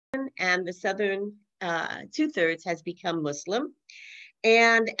and the southern 2/3 has become Muslim.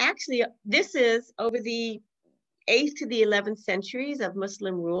 And actually, this is over the 8th to the 11th centuries of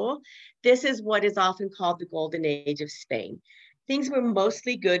Muslim rule. This is what is often called the Golden Age of Spain. Things were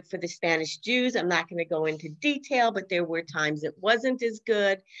mostly good for the Spanish Jews. I'm not going to go into detail, but there were times it wasn't as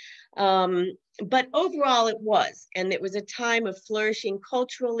good. But overall, it was. And it was a time of flourishing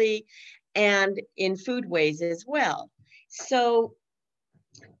culturally and in food ways as well. So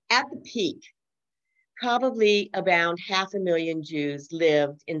at the peak, probably around 500,000 Jews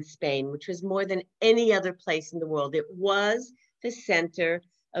lived in Spain, which was more than any other place in the world. It was the center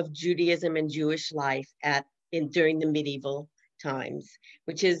of Judaism and Jewish life during the medieval times,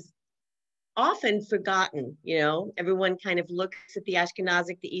 which is often forgotten. You know, everyone kind of looks at the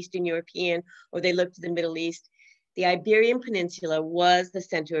Ashkenazic, the Eastern European, or they look to the Middle East. The Iberian Peninsula was the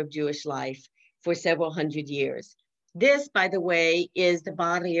center of Jewish life for several hundred years. This, by the way, is the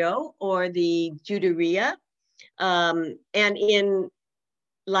barrio or the Juderia. And in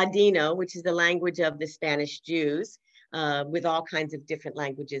Ladino, which is the language of the Spanish Jews, with all kinds of different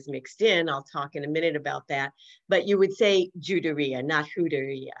languages mixed in. I'll talk in a minute about that. But you would say Juderia, not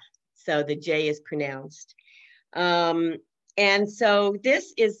Juderia. So the J is pronounced. And so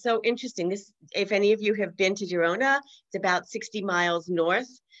this is so interesting. This, if any of you have been to Girona, it's about 60 miles north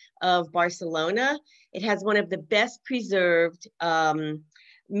of Barcelona. It has one of the best preserved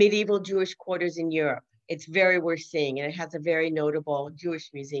medieval Jewish quarters in Europe. It's very worth seeing, and it has a very notable Jewish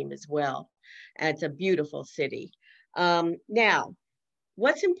museum as well. And it's a beautiful city. Now,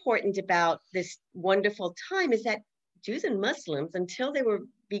 what's important about this wonderful time is that Jews and Muslims, until they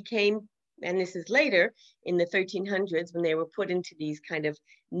became, and this is later in the 1300s when they were put into these kind of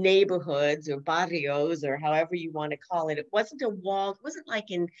neighborhoods or barrios or however you want to call it. It wasn't a wall. It wasn't like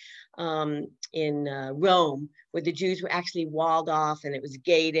in Rome where the Jews were actually walled off and it was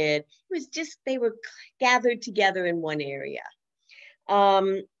gated. It was just they were gathered together in one area.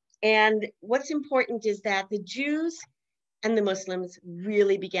 And what's important is that the Jews and the Muslims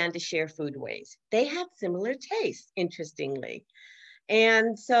really began to share foodways. They had similar tastes, interestingly.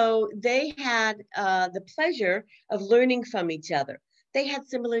 And so they had the pleasure of learning from each other. They had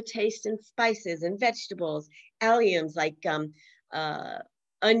similar tastes in spices and vegetables, alliums like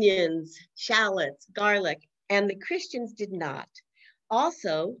onions, shallots, garlic, and the Christians did not.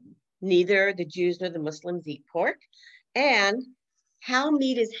 Also, neither the Jews nor the Muslims eat pork, and how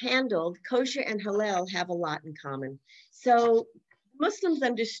meat is handled, kosher and halal have a lot in common. So Muslims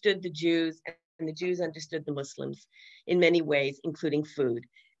understood the Jews and the Jews understood the Muslims in many ways, including food.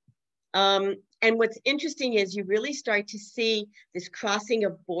 And what's interesting is you really start to see this crossing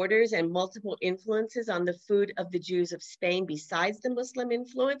of borders and multiple influences on the food of the Jews of Spain besides the Muslim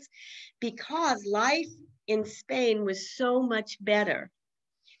influence, because life in Spain was so much better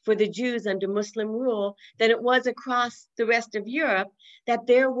for the Jews under Muslim rule than it was across the rest of Europe, that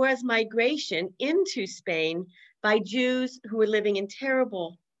there was migration into Spain by Jews who were living in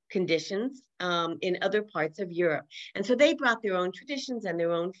terrible conditions in other parts of Europe. And so they brought their own traditions and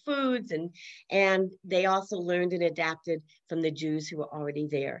their own foods, and they also learned and adapted from the Jews who were already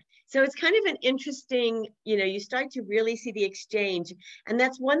there. So it's kind of an interesting, you start to really see the exchange. And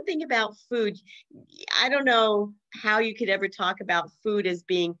that's one thing about food. I don't know how you could ever talk about food as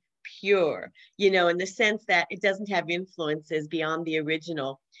being pure, in the sense that it doesn't have influences beyond the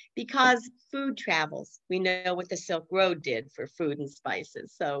original, because food travels. We know what the Silk Road did for food and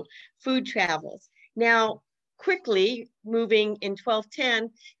spices. So food travels. Now, quickly moving in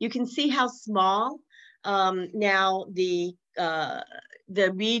 1210, you can see how small now the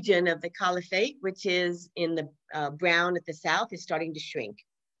region of the Caliphate, which is in the brown at the south, is starting to shrink.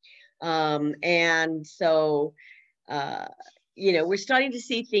 And so, we're starting to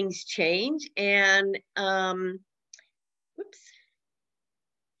see things change. And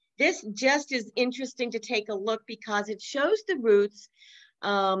this just is interesting to take a look because it shows the roots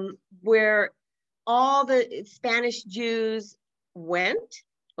where all the Spanish Jews went,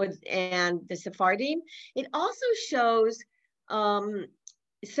 and the Sephardim. It also shows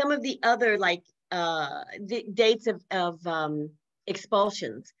some of the other the dates of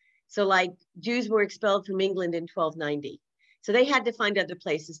expulsions. So like Jews were expelled from England in 1290. So they had to find other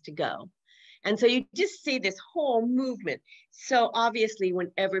places to go. And so you just see this whole movement. So obviously,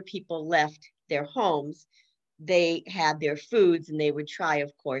 whenever people left their homes, they had their foods and they would try,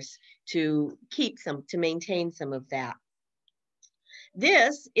 of course, to maintain some of that.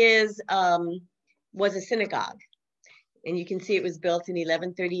 This was a synagogue. And you can see it was built in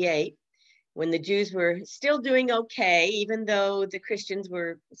 1138 when the Jews were still doing okay, even though the Christians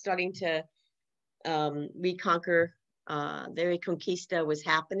were starting to reconquer the Reconquista was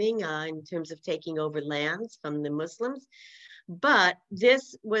happening in terms of taking over lands from the Muslims. But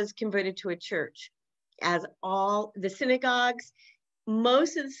this was converted to a church, as all the synagogues,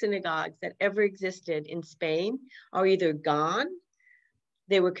 most of the synagogues that ever existed in Spain are either gone,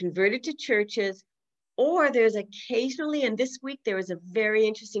 they were converted to churches, or there's occasionally, and this week there was a very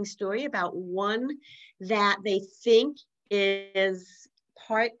interesting story about one that they think is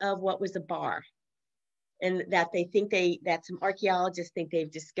part of what was a bar. And that they think that some archaeologists think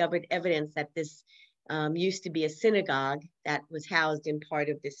they've discovered evidence that this used to be a synagogue that was housed in part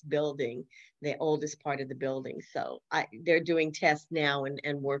of this building, the oldest part of the building. So they're doing tests now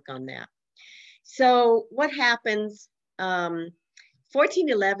and work on that. So what happens,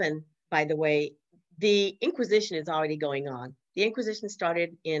 1411, by the way, the Inquisition is already going on. The Inquisition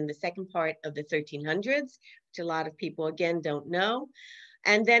started in the second part of the 1300s, which a lot of people, again, don't know.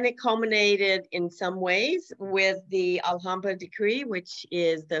 And then it culminated in some ways with the Alhambra Decree, which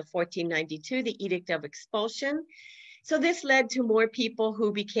is the 1492, the Edict of Expulsion. So this led to more people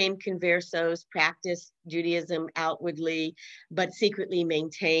who became conversos, practiced Judaism outwardly, but secretly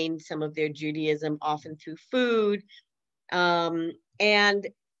maintained some of their Judaism, often through food. And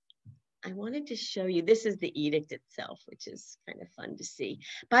I wanted to show you, this is the edict itself, which is kind of fun to see.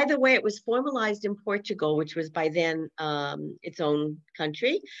 By the way, it was formalized in Portugal, which was by then its own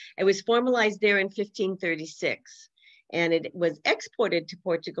country. It was formalized there in 1536. And it was exported to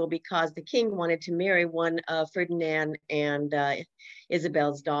Portugal because the king wanted to marry one of Ferdinand and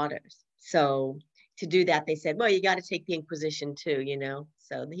Isabel's daughters. So to do that, they said, well, you got to take the Inquisition too, you know?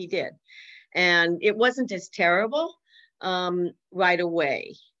 So he did. And it wasn't as terrible right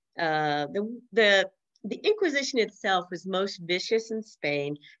away. The Inquisition itself was most vicious in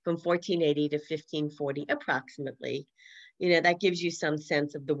Spain from 1480 to 1540, approximately. You know, that gives you some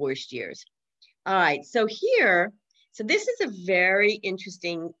sense of the worst years. All right, so here, so this is a very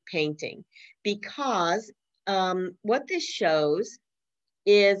interesting painting because what this shows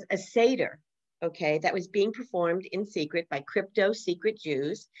is a Seder, okay, that was being performed in secret by crypto-secret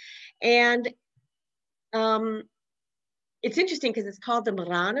Jews. And it's interesting because it's called the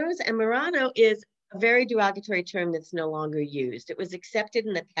Marranos, and Marrano is a very derogatory term that's no longer used. It was accepted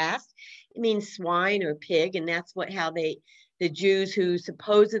in the past. It means swine or pig, and that's how the Jews who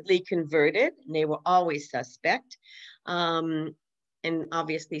supposedly converted, and they were always suspect, and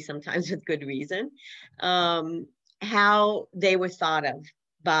obviously sometimes with good reason, how they were thought of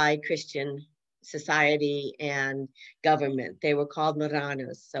by Christian society and government. They were called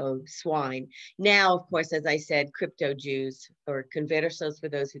Marranos, so swine. Now, of course, as I said, crypto Jews, or conversos for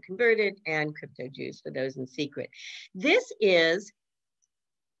those who converted, and crypto Jews for those in secret. This is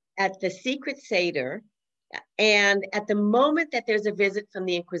at the secret Seder, and at the moment that there's a visit from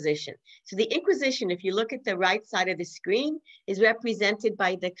the Inquisition. So the Inquisition, if you look at the right side of the screen, is represented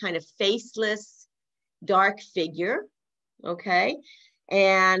by the kind of faceless, dark figure, okay?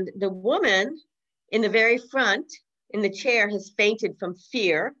 And the woman in the very front in the chair has fainted from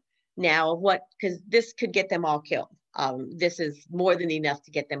fear now of what, because this could get them all killed. This is more than enough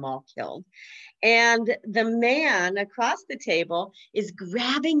to get them all killed. And the man across the table is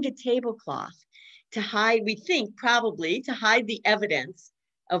grabbing the tablecloth to hide, we think probably to hide the evidence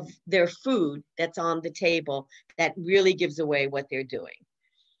of their food that's on the table that really gives away what they're doing.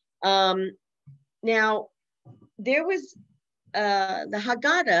 Now, there was the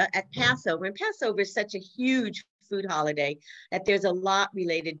Haggadah at Passover, and Passover is such a huge food holiday that there's a lot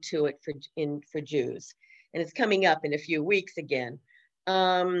related to it for Jews, and it's coming up in a few weeks again.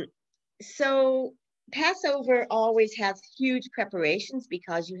 So Passover always has huge preparations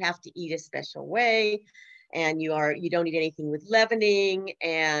because you have to eat a special way, and you don't eat anything with leavening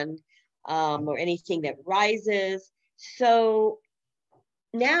and or anything that rises. So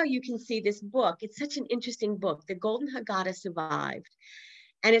now you can see this book. It's such an interesting book. The Golden Haggadah survived.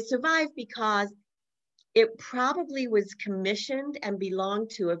 And it survived because it probably was commissioned and belonged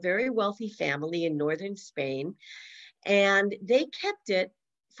to a very wealthy family in northern Spain. And they kept it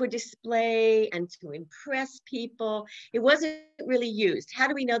for display and to impress people. It wasn't really used. How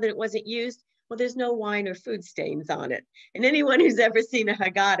do we know that it wasn't used? Well, there's no wine or food stains on it. And anyone who's ever seen a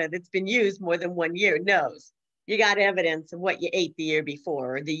Haggadah that's been used more than 1 year knows. You got evidence of what you ate the year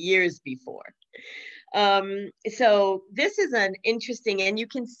before or the years before. So this is an interesting, and you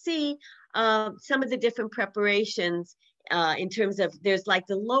can see some of the different preparations in terms of, there's like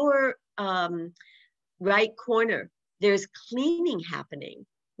the lower right corner, there's cleaning happening,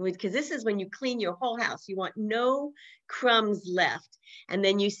 because this is when you clean your whole house. You want no crumbs left. And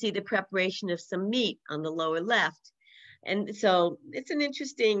then you see the preparation of some meat on the lower left. And so it's an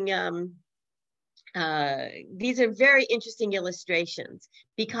interesting these are very interesting illustrations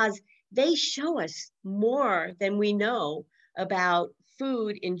because they show us more than we know about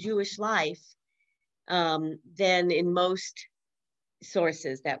food in Jewish life than in most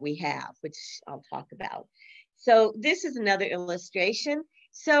sources that we have, which I'll talk about. So this is another illustration.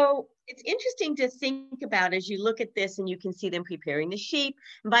 So it's interesting to think about as you look at this, and you can see them preparing the sheep.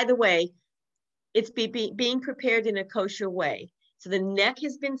 And by the way, it's being prepared in a kosher way. So the neck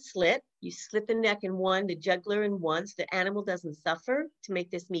has been slit. You slit the neck in one, the jugular in one, so the animal doesn't suffer to make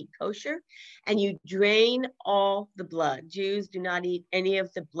this meat kosher. And you drain all the blood. Jews do not eat any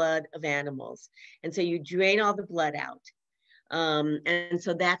of the blood of animals. And so you drain all the blood out. And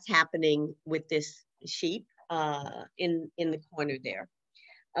so that's happening with this sheep in the corner there.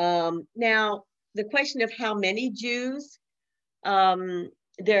 Now, the question of how many Jews fled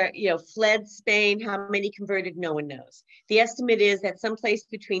Spain, how many converted, no one knows. The estimate is that someplace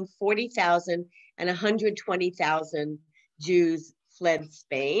between 40,000 and 120,000 Jews fled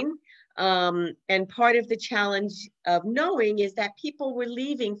Spain. And part of the challenge of knowing is that people were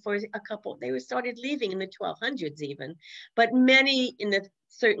leaving for they started leaving in the 1200s even, but many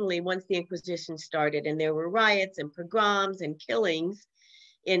certainly once the Inquisition started, and there were riots and pogroms and killings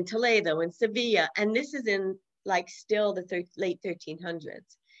in Toledo and Sevilla, and this is in still the late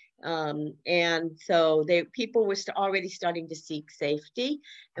 1300s. And so people were already starting to seek safety.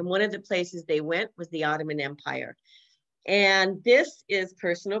 And one of the places they went was the Ottoman Empire. And this is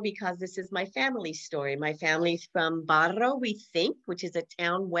personal because this is my family's story. My family's from Barro, we think, which is a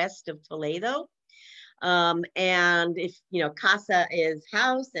town west of Toledo. And if, casa is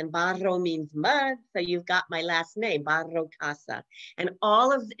house and barro means mud. So you've got my last name, Barro Casa. And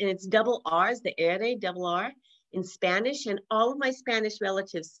it's double R's, the ere, double R in Spanish. And all of my Spanish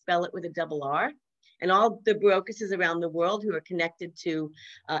relatives spell it with a double R. And all the Barocases around the world who are connected to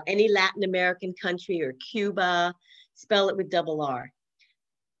any Latin American country or Cuba spell it with double R.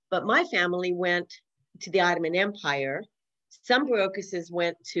 But my family went to the Ottoman Empire. Some Barocases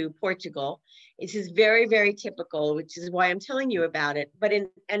went to Portugal. This is very, very typical, which is why I'm telling you about it. But in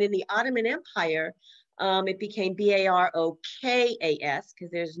the Ottoman Empire, it became Barokas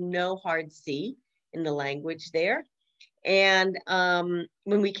because there's no hard C in the language there. And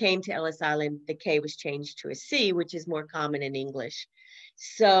when we came to Ellis Island, the K was changed to a C, which is more common in English.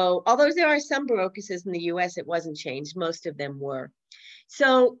 So although there are some Barocases in the US, it wasn't changed. Most of them were.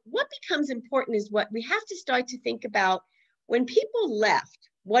 So what becomes important is what we have to start to think about. When people left,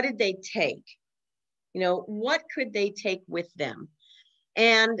 what did they take? What could they take with them?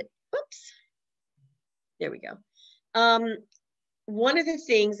 And, oops, there we go. One of the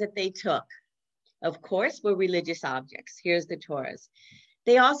things that they took, of course, were religious objects. Here's the Torahs.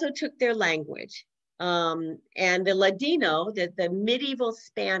 They also took their language. And the Ladino, the medieval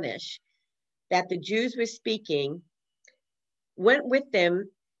Spanish that the Jews were speaking, went with them,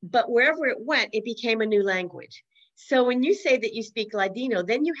 but wherever it went, it became a new language. So when you say that you speak Ladino,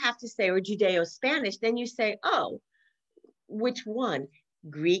 then you have to say, or Judeo-Spanish, then you say, oh, which one?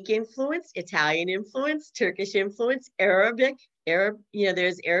 Greek influence, Italian influence, Turkish influence, Arabic,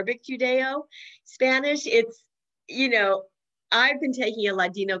 there's Arabic Judeo, Spanish. It's, I've been taking a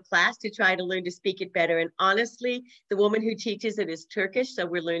Ladino class to try to learn to speak it better. And honestly, the woman who teaches it is Turkish. So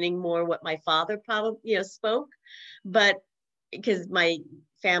we're learning more what my father probably, spoke. But because my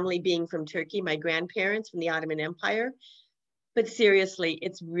family being from Turkey, my grandparents from the Ottoman Empire. But seriously,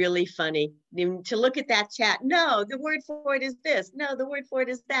 it's really funny to look at that chat. No, the word for it is this. No, the word for it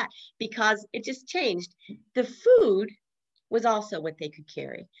is that, because it just changed. The food was also what they could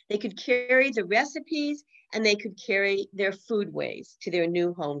carry. They could carry the recipes and they could carry their foodways to their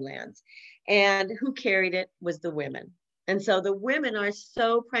new homelands. And who carried it was the women. And so the women are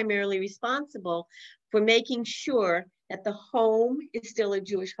so primarily responsible for making sure that the home is still a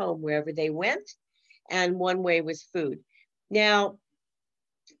Jewish home wherever they went. And one way was food. Now,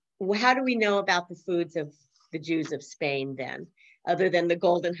 how do we know about the foods of the Jews of Spain then, other than the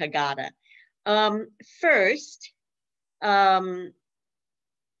Golden Haggadah? First, I'm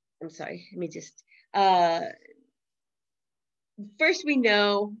sorry, let me just, first we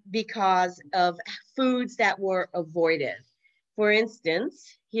know because of foods that were avoided. For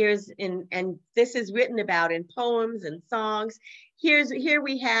instance, and this is written about in poems and songs. Here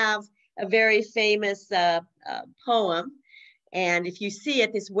we have a very famous poem. And if you see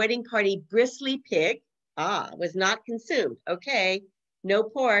it, this wedding party bristly pig, was not consumed. Okay, no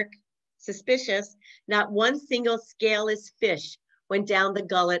pork, suspicious. Not one single scaleless fish went down the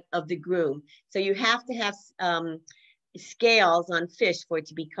gullet of the groom. So you have to have scales on fish for it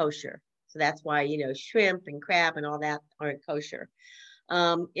to be kosher. So that's why, shrimp and crab and all that aren't kosher.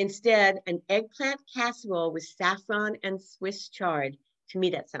 Instead, an eggplant casserole with saffron and Swiss chard. To me,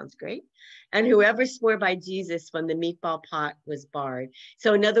 that sounds great. And whoever swore by Jesus from the meatball pot was barred.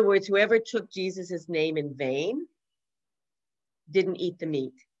 So in other words, whoever took Jesus's name in vain didn't eat the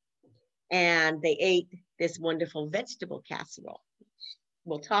meat. And they ate this wonderful vegetable casserole.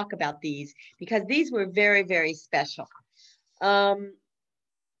 We'll talk about these because these were very, very special. All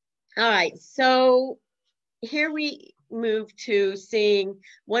right, so here we move to seeing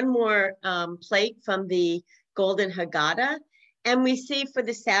one more plate from the Golden Haggadah. And we see for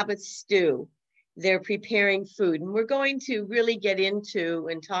the Sabbath stew, they're preparing food. And we're going to really get into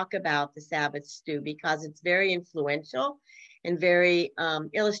and talk about the Sabbath stew because it's very influential and very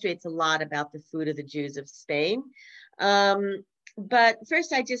illustrates a lot about the food of the Jews of Spain. But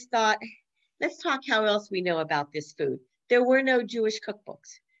first, I just thought, let's talk how else we know about this food. There were no Jewish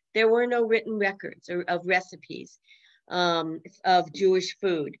cookbooks. There were no written records of recipes of Jewish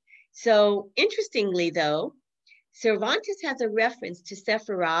food. So interestingly, though, Cervantes has a reference to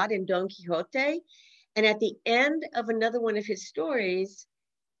Sepharad in Don Quixote, and at the end of another one of his stories,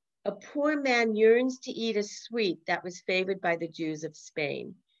 a poor man yearns to eat a sweet that was favored by the Jews of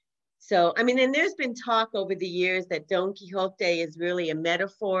Spain. So, I mean, and there's been talk over the years that Don Quixote is really a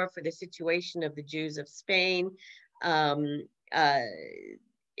metaphor for the situation of the Jews of Spain.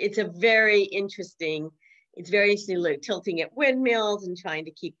 It's a very interesting, like tilting at windmills and trying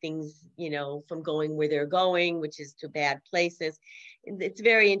to keep things, you know, from going where they're going, which is to bad places. It's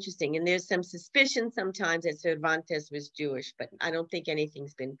very interesting. And there's some suspicion sometimes that Cervantes was Jewish, but I don't think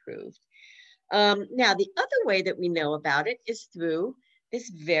anything's been proved. Now, the other way that we know about it is through this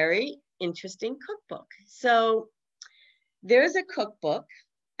very interesting cookbook. So there's a cookbook,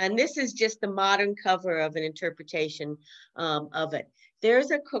 and this is just the modern cover of an interpretation of it.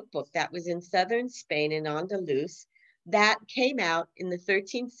 There's a cookbook that was in southern Spain in Andalus that came out in the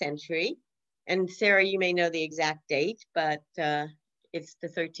 13th century. And Sarah, you may know the exact date, but it's the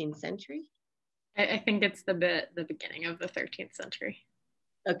 13th century. I think it's the beginning of the 13th century.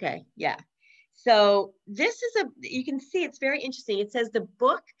 Okay, yeah. So this is you can see it's very interesting. It says the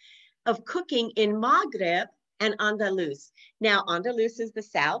book of cooking in Maghreb and Andalus. Now, Andalus is the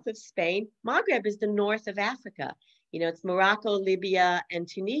south of Spain. Maghreb is the north of Africa. You know, it's Morocco, Libya, and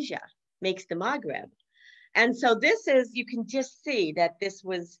Tunisia makes the Maghreb. And so this is, you can just see that this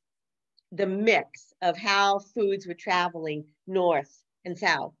was the mix of how foods were traveling north and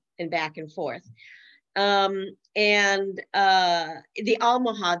south and back and forth. The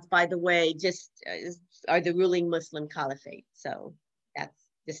Almohads, by the way, just are the ruling Muslim caliphate. So that's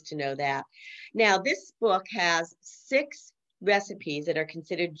just to know that. Now, this book has 6 recipes that are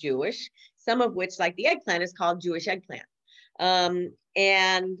considered Jewish, some of which, like the eggplant, is called Jewish eggplant.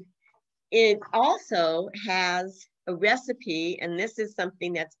 And it also has a recipe, and this is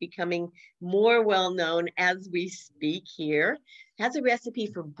something that's becoming more well-known as we speak here, has a recipe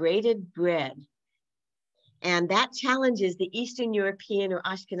for braided bread. And that challenges the Eastern European or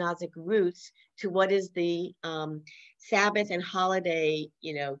Ashkenazic roots to what is the Sabbath and holiday,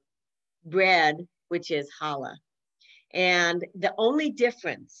 you know, bread, which is challah. And the only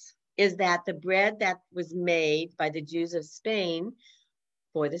difference is that the bread that was made by the Jews of Spain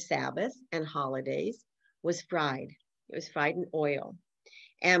for the Sabbath and holidays was fried. It was fried in oil.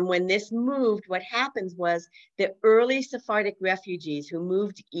 And when this moved, what happens was the early Sephardic refugees who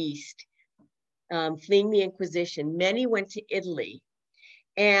moved east, fleeing the Inquisition, many went to Italy.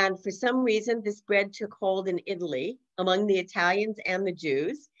 And for some reason, this bread took hold in Italy among the Italians and the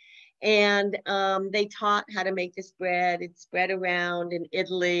Jews. And they taught how to make this bread. It spread around in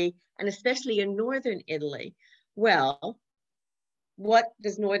Italy, and especially in northern Italy. Well, what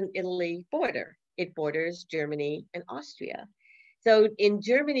does northern Italy border? It borders Germany and Austria. So in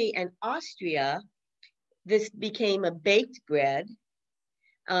Germany and Austria, this became a baked bread,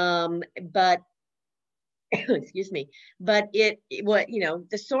 but excuse me, but what, you know,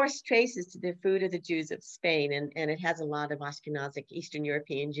 the source traces to the food of the Jews of Spain, and it has a lot of Ashkenazic Eastern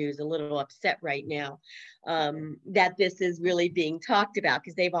European Jews a little upset right now that this is really being talked about,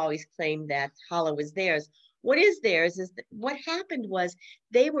 because they've always claimed that challah was theirs. What is theirs is that what happened was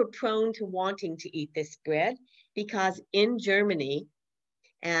they were prone to wanting to eat this bread, because in Germany,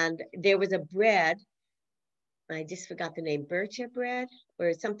 and there was a bread, I just forgot the name, bircher bread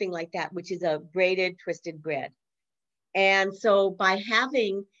or something like that, which is a braided, twisted bread. And so by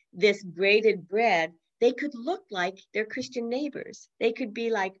having this braided bread, they could look like their Christian neighbors. They could be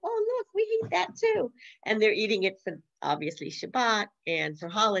like, oh, look, we eat that too. And they're eating it for obviously Shabbat and for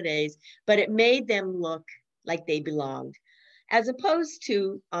holidays, but it made them look like they belonged. As opposed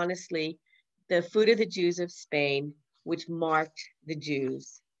to, honestly, the food of the Jews of Spain which marked the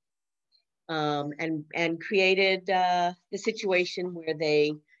Jews, and created the situation where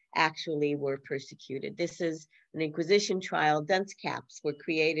they actually were persecuted. This is an Inquisition trial. Dunce caps were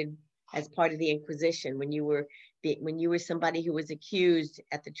created as part of the Inquisition. When you were somebody who was accused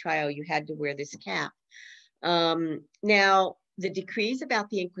at the trial, you had to wear this cap. Now, the decrees about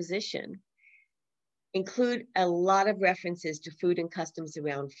the Inquisition include a lot of references to food and customs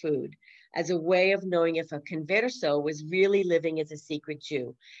around food as a way of knowing if a converso was really living as a secret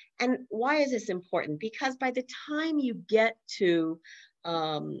Jew. And why is this important? Because by the time you get to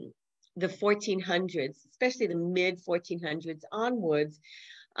the 1400s, especially the mid 1400s onwards,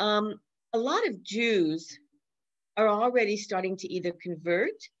 a lot of Jews are already starting to either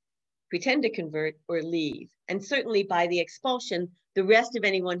convert, pretend to convert, or leave. And certainly by the expulsion, the rest of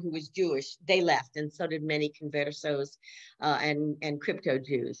anyone who was Jewish, they left, and so did many conversos and crypto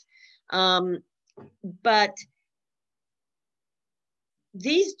Jews. But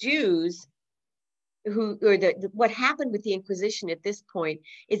these Jews what happened with the Inquisition at this point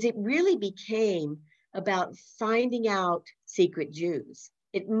is it really became about finding out secret Jews.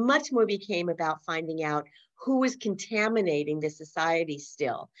 It much more became about finding out who was contaminating the society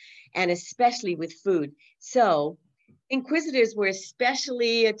still, and especially with food. So inquisitors were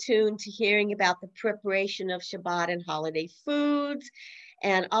especially attuned to hearing about the preparation of Shabbat and holiday foods,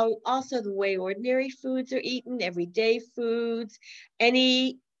 and also the way ordinary foods are eaten, everyday foods,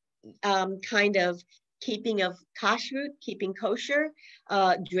 any kind of keeping of kashrut, keeping kosher,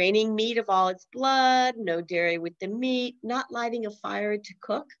 draining meat of all its blood, no dairy with the meat, not lighting a fire to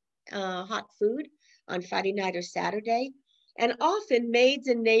cook hot food on Friday night or Saturday. And often maids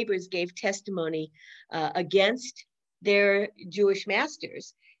and neighbors gave testimony against their Jewish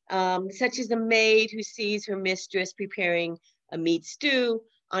masters, such as a maid who sees her mistress preparing a meat stew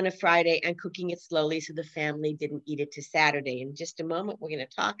on a Friday and cooking it slowly so the family didn't eat it to Saturday. In just a moment, we're going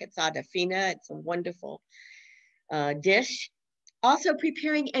to talk. It's adafina. It's a wonderful dish. Also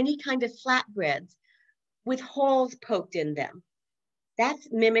preparing any kind of flatbreads with holes poked in them. That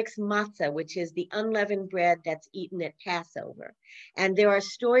mimics matzah, which is the unleavened bread that's eaten at Passover. And there are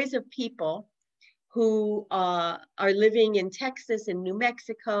stories of people who are living in Texas and New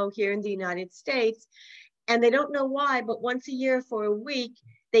Mexico, here in the United States, and they don't know why, but once a year for a week,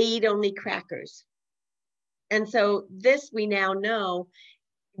 they eat only crackers. And so this, we now know,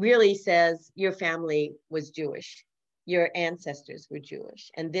 really says your family was Jewish. Your ancestors were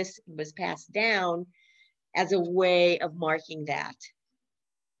Jewish. And this was passed down as a way of marking that,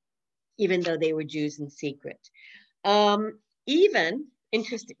 even though they were Jews in secret.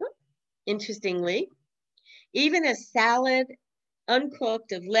 Interestingly, even a salad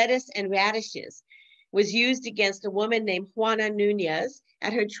uncooked of lettuce and radishes was used against a woman named Juana Nunez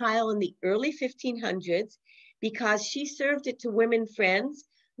at her trial in the early 1500s because she served it to women friends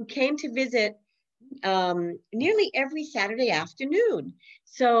who came to visit nearly every Saturday afternoon.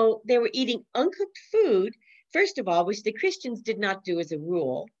 So they were eating uncooked food, first of all, which the Christians did not do as a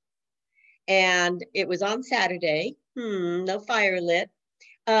rule. And it was on Saturday, no fire lit,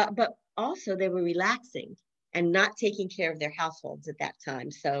 but also they were relaxing and not taking care of their households at that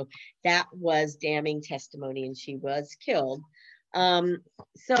time. So that was damning testimony, and she was killed.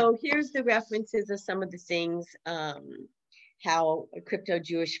 So here's the references of some of the things, how a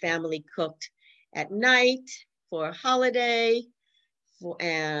crypto-Jewish family cooked at night for a holiday,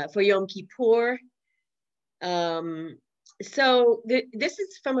 for Yom Kippur. This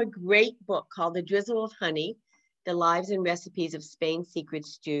is from a great book called The Drizzle of Honey, The Lives and Recipes of Spain's Secret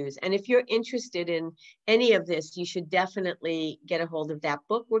Jews. And if you're interested in any of this, you should definitely get a hold of that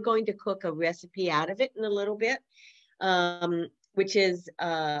book. We're going to cook a recipe out of it in a little bit, which is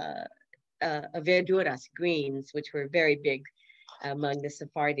verduras, greens, which were very big among the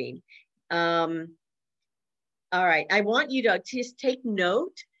Sephardim. All right, I want you to just take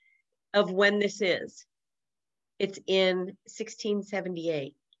note of when this is. It's in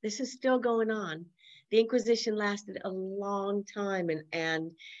 1678. This is still going on. The Inquisition lasted a long time,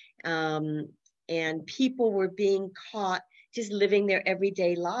 and people were being caught just living their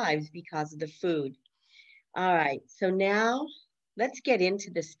everyday lives because of the food. All right, so now let's get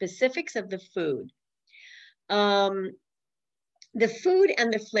into the specifics of the food. The food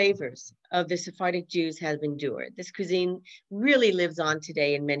and the flavors of the Sephardic Jews have endured. This cuisine really lives on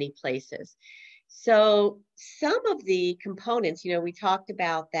today in many places. So some of the components, we talked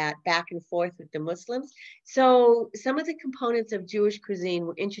about that back and forth with the Muslims. So some of the components of Jewish cuisine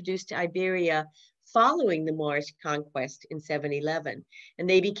were introduced to Iberia following the Moorish conquest in 711. And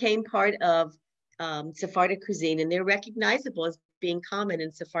they became part of Sephardic cuisine, and they're recognizable as being common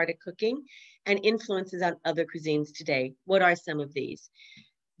in Sephardic cooking and influences on other cuisines today. What are some of these?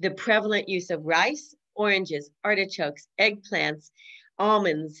 The prevalent use of rice, oranges, artichokes, eggplants,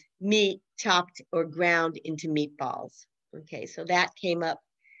 almonds, meat chopped or ground into meatballs. Okay, so that came up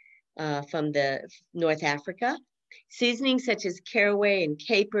from the North Africa. Seasonings such as caraway and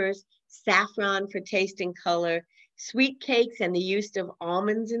capers, saffron for taste and color, sweet cakes and the use of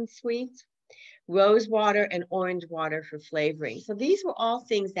almonds in sweets, rose water and orange water for flavoring. So these were all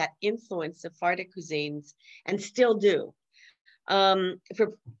things that influenced Sephardic cuisines and still do. In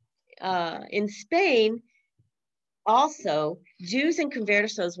Spain, also, Jews and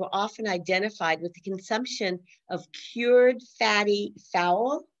conversos were often identified with the consumption of cured fatty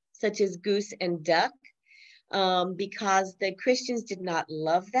fowl, such as goose and duck, because the Christians did not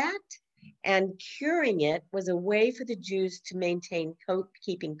love that. And curing it was a way for the Jews to maintain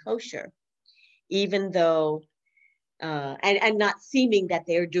keeping kosher, even though, and not seeming that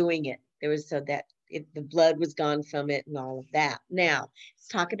they're doing it. There was so that the blood was gone from it and all of that. Now, let's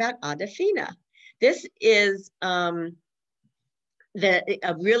talk about adafina. This is a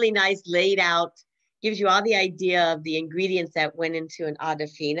really nice laid out, gives you all the idea of the ingredients that went into an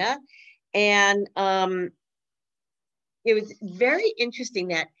adafina. And it was very interesting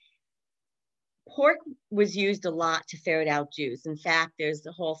that pork was used a lot to ferret out Jews. In fact, there's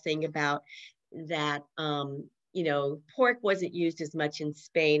the whole thing about that, you know, pork wasn't used as much in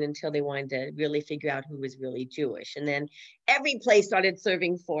Spain until they wanted to really figure out who was really Jewish. And then every place started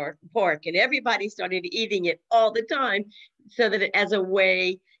serving pork and everybody started eating it all the time, so that as a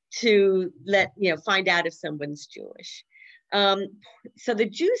way to find out if someone's Jewish. So the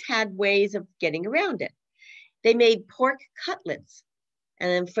Jews had ways of getting around it. They made pork cutlets,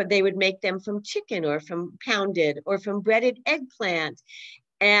 and they would make them from chicken or from pounded or from breaded eggplant.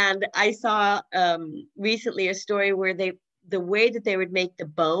 And I saw recently a story where the way that they would make the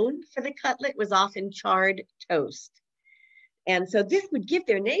bone for the cutlet was often charred toast. And so this would give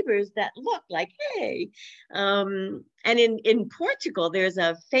their neighbors that look like, hey. And in Portugal, there's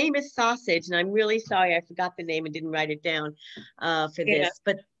a famous sausage, and I'm really sorry, I forgot the name and didn't write it down for this.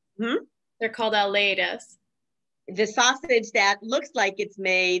 But they're called aleiras. The sausage that looks like it's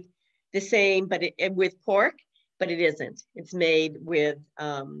made the same, but with pork. But it isn't. It's made with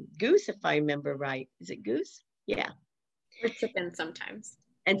goose, if I remember right. Is it goose? Yeah. Or chicken sometimes.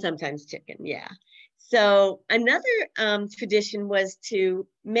 And sometimes chicken, yeah. So another tradition was to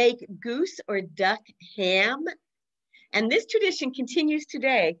make goose or duck ham. And this tradition continues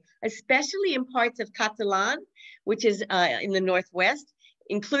today, especially in parts of Catalan, which is in the Northwest,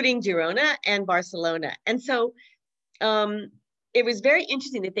 including Girona and Barcelona. And so it was very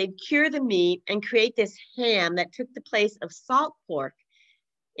interesting that they'd cure the meat and create this ham that took the place of salt pork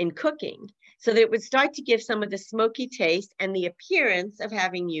in cooking, so that it would start to give some of the smoky taste and the appearance of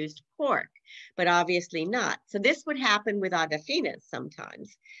having used pork, but obviously not. So this would happen with adafinas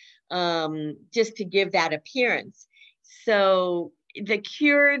sometimes, just to give that appearance. So the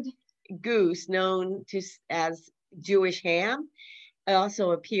cured goose, known as Jewish ham,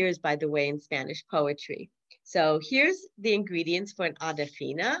 also appears, by the way, in Spanish poetry. So here's the ingredients for an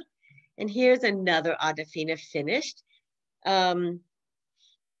adafina, and here's another adafina finished.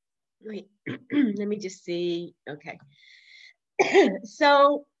 Wait, let me just see. Okay.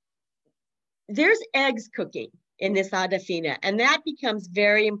 So there's eggs cooking in this adafina, and that becomes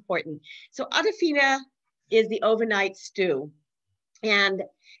very important. So adafina is the overnight stew. And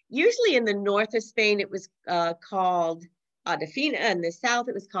usually in the north of Spain, it was called adafina. In the south,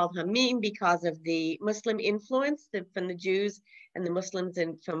 it was called hamim because of the Muslim influence from the Jews and the Muslims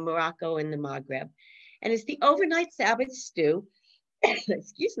from Morocco and the Maghreb. And it's the overnight Sabbath stew.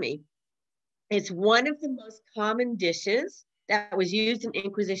 Excuse me. It's one of the most common dishes that was used in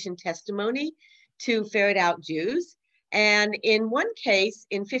Inquisition testimony to ferret out Jews. And in one case,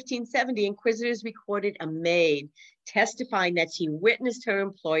 in 1570, inquisitors recorded a maid testifying that she witnessed her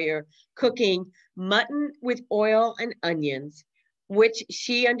employer cooking mutton with oil and onions, which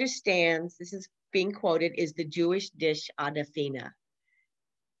she understands, this is being quoted, is the Jewish dish adafina.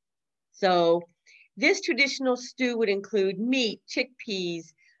 So this traditional stew would include meat, chickpeas,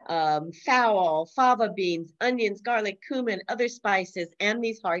 fowl, fava beans, onions, garlic, cumin, other spices, and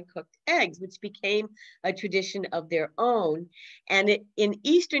these hard-cooked eggs, which became a tradition of their own. And in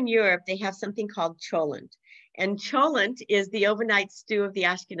Eastern Europe, they have something called cholent. And cholent is the overnight stew of the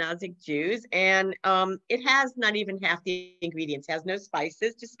Ashkenazic Jews. And it has not even half the ingredients, has no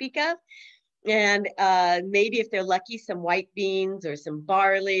spices to speak of. And maybe if they're lucky, some white beans or some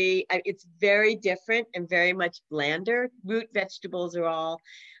barley. It's very different and very much blander. Root vegetables are all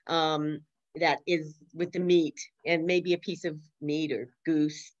that is with the meat, and maybe a piece of meat or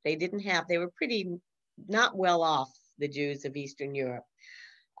goose. They were pretty not well off, the Jews of Eastern Europe.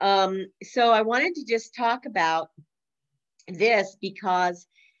 So I wanted to just talk about this because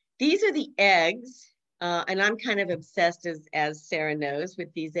these are the eggs, and I'm kind of obsessed, as Sarah knows,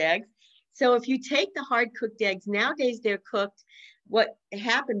 with these eggs. So if you take the hard cooked eggs, nowadays they're cooked. What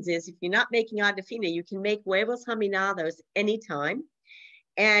happens is, if you're not making adafina, you can make huevos geminados anytime.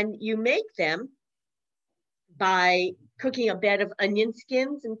 And you make them by cooking a bed of onion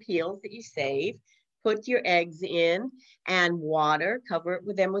skins and peels that you save, put your eggs in, and water, cover it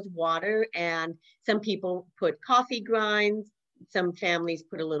with them with water. And some people put coffee grinds. Some families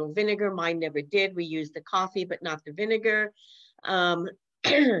put a little vinegar. Mine never did. We used the coffee, but not the vinegar.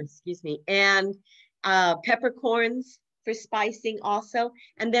 Excuse me. And peppercorns for spicing also.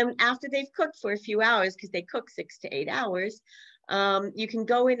 And then after they've cooked for a few hours, because they cook 6 to 8 hours, you can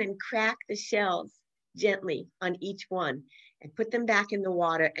go in and crack the shells gently on each one and put them back in the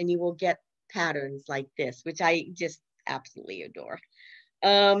water, and you will get patterns like this, which I just absolutely adore.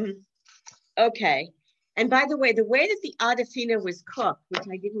 Okay. And by the way that the adafina was cooked, which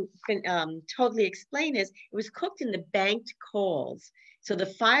I didn't totally explain, is it was cooked in the banked coals. So the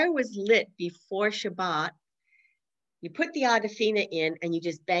fire was lit before Shabbat. You put the adafina in and you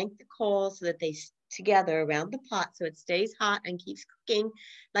just bank the coals so that they together around the pot so it stays hot and keeps cooking,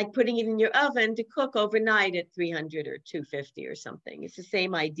 like putting it in your oven to cook overnight at 300 or 250 or something. It's the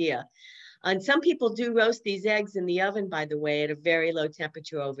same idea. And some people do roast these eggs in the oven, by the way, at a very low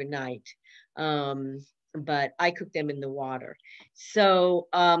temperature overnight. But I cook them in the water. So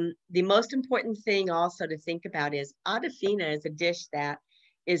the most important thing also to think about is adafina is a dish that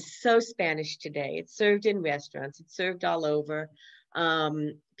is so Spanish today. It's served in restaurants. It's served all over.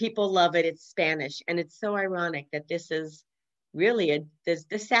 People love it. It's Spanish. And it's so ironic that this is really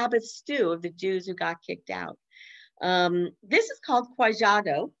the Sabbath stew of the Jews who got kicked out. This is called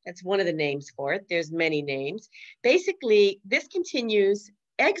cuajado. That's one of the names for it. There's many names. Basically, this continues.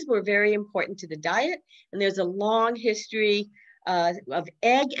 Eggs were very important to the diet, and there's a long history of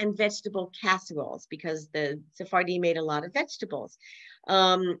egg and vegetable casseroles because the Sephardi made a lot of vegetables.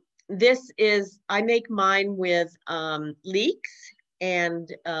 I make mine with leeks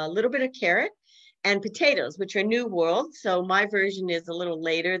and a little bit of carrot and potatoes, which are New World. So my version is a little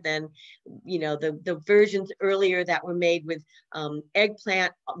later than, the versions earlier that were made with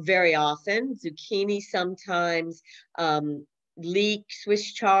eggplant very often, zucchini sometimes, leek,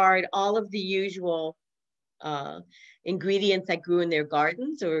 Swiss chard, all of the usual ingredients that grew in their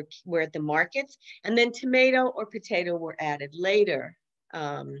gardens or were at the markets. And then tomato or potato were added later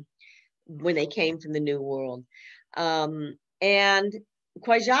when they came from the New World. And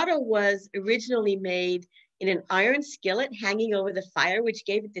cuajado was originally made in an iron skillet hanging over the fire, which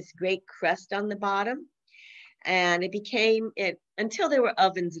gave it this great crust on the bottom. And it became until there were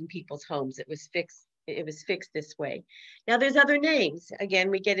ovens in people's homes. It was fixed this way. Now there's other names. Again,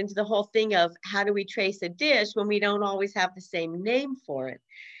 we get into the whole thing of how do we trace a dish when we don't always have the same name for it.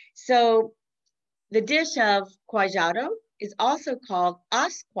 So the dish of cuajado is also called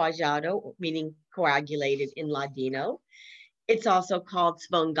cuajado, meaning coagulated in Ladino. It's also called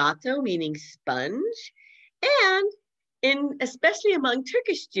spongato, meaning sponge. And especially among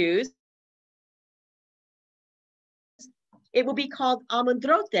Turkish Jews, it will be called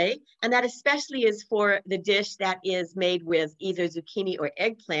almendrote, and that especially is for the dish that is made with either zucchini or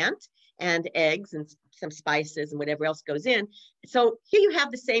eggplant and eggs and some spices and whatever else goes in. So here you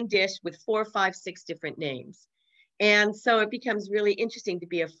have the same dish with 4, 5, 6 different names. And so it becomes really interesting to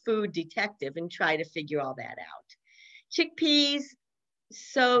be a food detective and try to figure all that out. Chickpeas,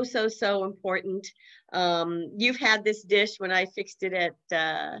 so important. You've had this dish when I fixed it at,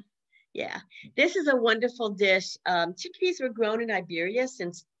 yeah, this is a wonderful dish. Chickpeas were grown in Iberia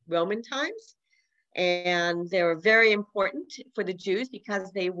since Roman times, and they were very important for the Jews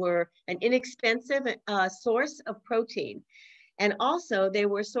because they were an inexpensive source of protein. And also they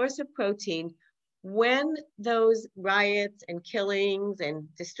were a source of protein when those riots and killings and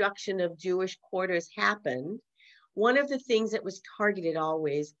destruction of Jewish quarters happened. One of the things that was targeted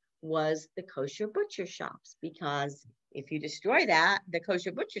always was the kosher butcher shops, because if you destroy that, the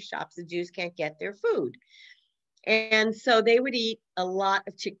kosher butcher shops, the Jews can't get their food. And so they would eat a lot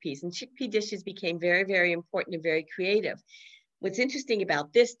of chickpeas, and chickpea dishes became very, very important and very creative. What's interesting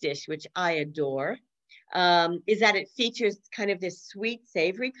about this dish, which I adore, is that it features kind of this sweet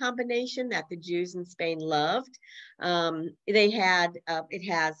savory combination that the Jews in Spain loved. It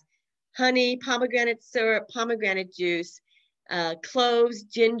has honey, pomegranate syrup, pomegranate juice, cloves,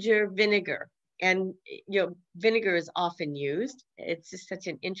 ginger, vinegar. and vinegar is often used. It's just such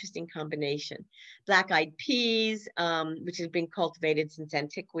an interesting combination. Black-eyed peas, which has been cultivated since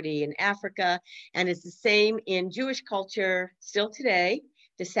antiquity in Africa, and it's the same in Jewish culture still today.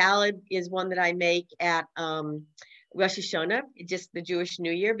 The salad is one that I make at Rosh Hashanah, just the Jewish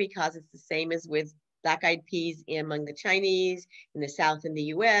New Year, because it's the same as with black-eyed peas among the Chinese, in the South in the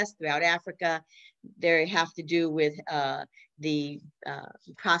US, throughout Africa. They have to do with the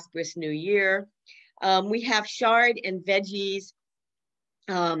prosperous new year. We have chard and veggies.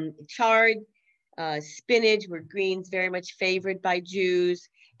 Chard, spinach were greens very much favored by Jews.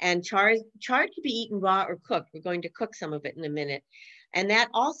 And chard could be eaten raw or cooked. We're going to cook some of it in a minute. And that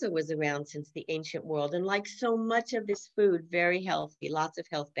also was around since the ancient world. And like so much of this food, very healthy, lots of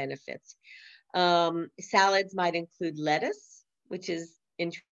health benefits. Salads might include lettuce, which is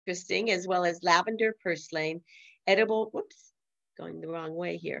interesting, as well as lavender, purslane, edible, whoops, going the wrong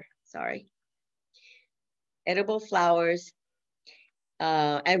way here, sorry. Edible flowers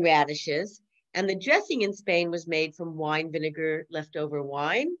and radishes. And the dressing in Spain was made from wine vinegar, leftover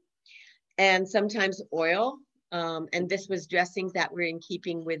wine, and sometimes oil. And this was dressings that were in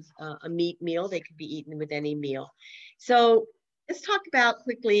keeping with a meat meal. They could be eaten with any meal. So let's talk about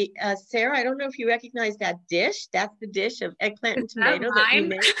quickly, Sarah, I don't know if you recognize that dish. That's the dish of eggplant and tomato that we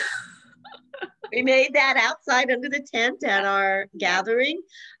made. We made that outside under the tent at our gathering.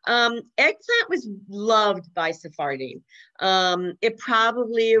 Eggplant was loved by Sephardim. It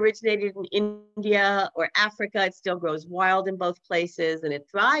probably originated in India or Africa. It still grows wild in both places, and it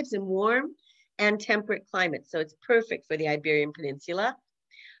thrives in warm and temperate climates. So it's perfect for the Iberian Peninsula.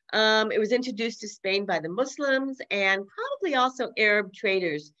 It was introduced to Spain by the Muslims and probably also Arab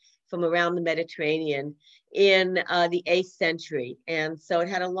traders from around the Mediterranean in the 8th century. And so it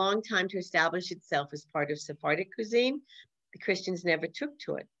had a long time to establish itself as part of Sephardic cuisine. The Christians never took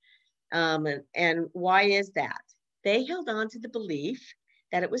to it. And why is that? They held on to the belief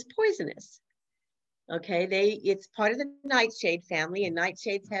that it was poisonous. Okay, it's part of the nightshade family, and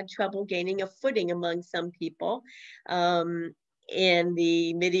nightshades had trouble gaining a footing among some people in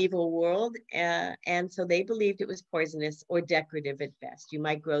the medieval world, and so they believed it was poisonous or decorative at best. You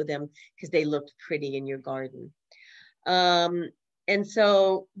might grow them because they looked pretty in your garden. And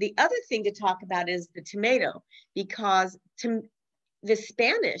so the other thing to talk about is the tomato, because the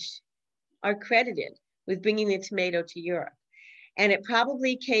Spanish are credited with bringing the tomato to Europe, and it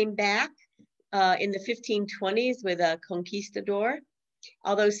probably came back in the 1520s with a conquistador.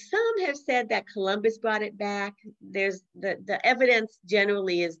 Although some have said that Columbus brought it back, there's the evidence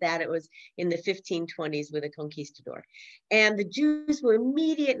generally is that it was in the 1520s with a conquistador. And the Jews were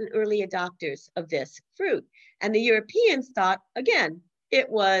immediate and early adopters of this fruit. And the Europeans thought, again, it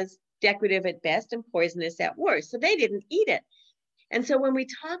was decorative at best and poisonous at worst. So they didn't eat it. And so when we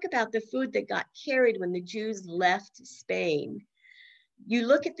talk about the food that got carried when the Jews left Spain, you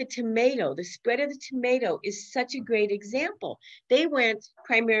look at the tomato, the spread of the tomato is such a great example. They went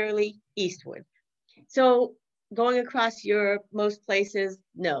primarily eastward. So going across Europe, most places,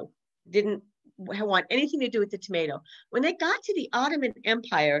 no, didn't want anything to do with the tomato. When they got to the Ottoman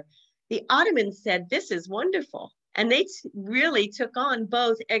Empire, the Ottomans said, this is wonderful. And they really took on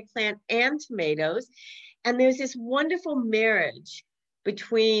both eggplant and tomatoes. And there's this wonderful marriage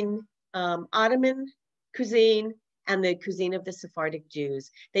between Ottoman cuisine and the cuisine of the Sephardic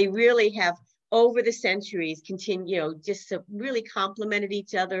Jews. They really have, over the centuries, continued, just really complemented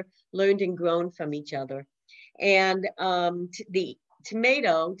each other, learned and grown from each other. And the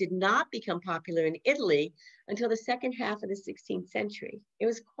tomato did not become popular in Italy until the second half of the 16th century. It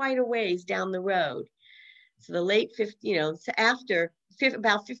was quite a ways down the road. So the late 50s, after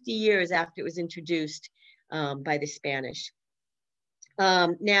about 50 years after it was introduced by the Spanish.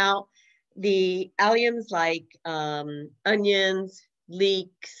 Now, the alliums like onions,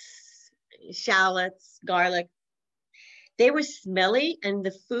 leeks, shallots, garlic, they were smelly and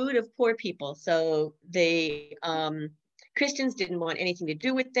the food of poor people. So the Christians didn't want anything to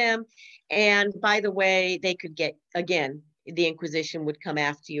do with them. And by the way, they could get, again, the Inquisition would come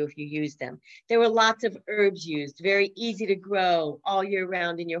after you if you used them. There were lots of herbs used, very easy to grow all year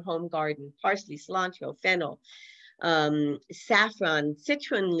round in your home garden: parsley, cilantro, fennel, saffron,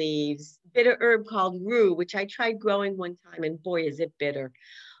 citron leaves, bitter herb called rue, which I tried growing one time, and boy, is it bitter.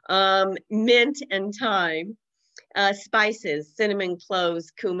 Mint and thyme, spices, cinnamon, cloves,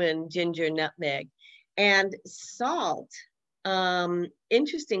 cumin, ginger, nutmeg, and salt.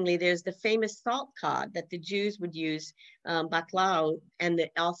 Interestingly, there's the famous salt cod that the Jews would use, bacalhau, and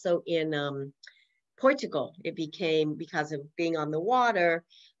also in Portugal, it became, because of being on the water,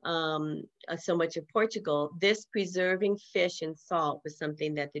 so much of Portugal, this preserving fish and salt was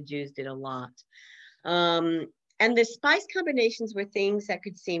something that the Jews did a lot. And the spice combinations were things that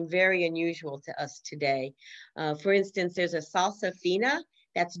could seem very unusual to us today. For instance, there's a salsa fina,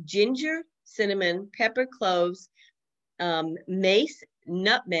 that's ginger, cinnamon, pepper, cloves, mace,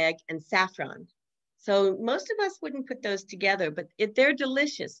 nutmeg, and saffron. So most of us wouldn't put those together, but they're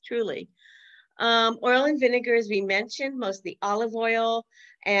delicious, truly. Oil and vinegar, as we mentioned, mostly olive oil,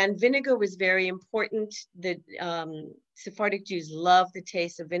 and vinegar was very important. The Sephardic Jews loved the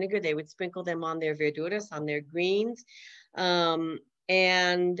taste of vinegar. They would sprinkle them on their verduras, on their greens.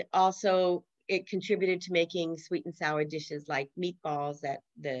 And also it contributed to making sweet and sour dishes like meatballs that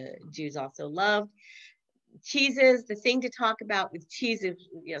the Jews also loved. Cheeses, the thing to talk about with cheese is,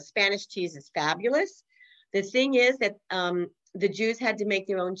 Spanish cheese is fabulous. The thing is that the Jews had to make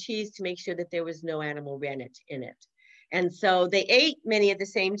their own cheese to make sure that there was no animal rennet in it. And so they ate many of the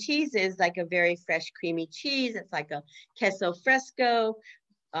same cheeses, like a very fresh, creamy cheese. It's like a queso fresco,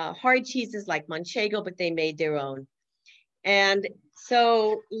 hard cheeses like manchego, but they made their own. And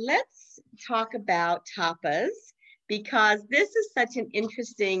so let's talk about tapas, because this is such an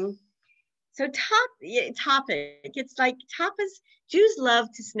interesting topic. It's like tapas, Jews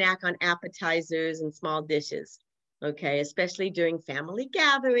love to snack on appetizers and small dishes. Okay, especially during family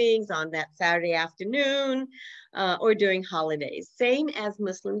gatherings on that Saturday afternoon or during holidays, same as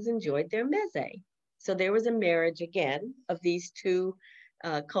Muslims enjoyed their meze. So there was a marriage again of these two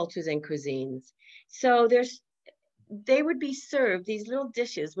cultures and cuisines. So they would be served, these little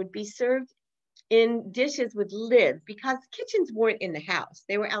dishes would be served in dishes with lids, because kitchens weren't in the house.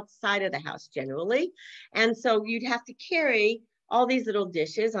 They were outside of the house generally. And so you'd have to carry all these little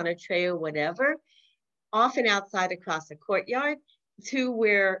dishes on a tray or whatever, often outside across a courtyard to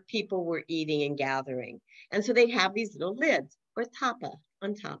where people were eating and gathering. And so they'd have these little lids or tapa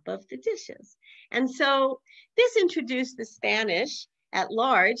on top of the dishes. And so this introduced the Spanish at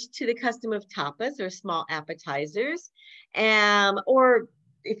large to the custom of tapas, or small appetizers, or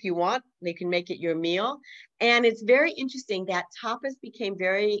if you want, they can make it your meal. And it's very interesting that tapas became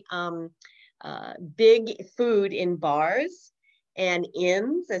very big food in bars and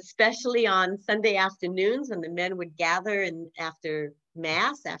inns, especially on Sunday afternoons when the men would gather and after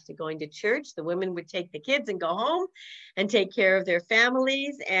mass, after going to church, the women would take the kids and go home and take care of their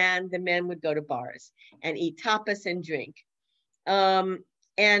families, and the men would go to bars and eat tapas and drink.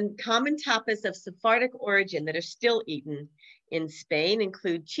 And common tapas of Sephardic origin that are still eaten in Spain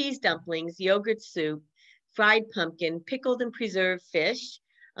include cheese dumplings, yogurt soup, fried pumpkin, pickled and preserved fish,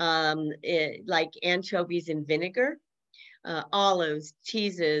 like anchovies in vinegar, olives,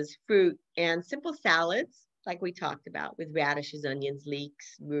 cheeses, fruit, and simple salads, like we talked about, with radishes, onions,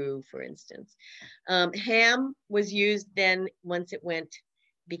 leeks, roux, for instance. Ham was used then once it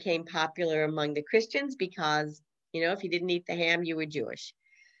became popular among the Christians, because, if you didn't eat the ham, you were Jewish.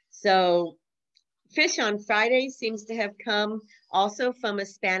 So fish on Friday seems to have come also from a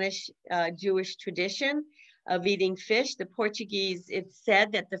Spanish Jewish tradition of eating fish. The Portuguese, it's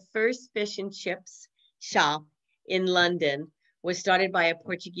said that the first fish and chips shop in London was started by a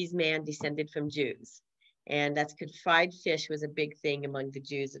Portuguese man descended from Jews. And that's because fried fish was a big thing among the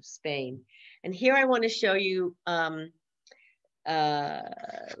Jews of Spain. And here I want to show you, I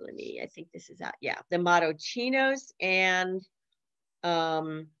think this is out. Yeah, the marochinos and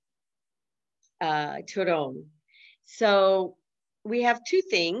turón. So we have two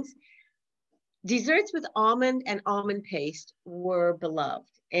things. Desserts with almond and almond paste were beloved.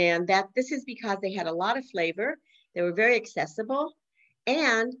 And this is because they had a lot of flavor. They were very accessible,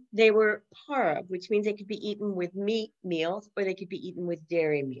 and they were parb, which means they could be eaten with meat meals or they could be eaten with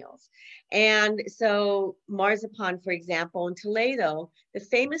dairy meals. And so marzipan, for example, in Toledo, the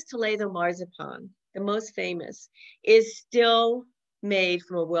famous Toledo marzipan, the most famous, is still made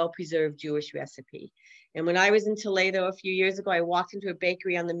from a well-preserved Jewish recipe. And when I was in Toledo a few years ago, I walked into a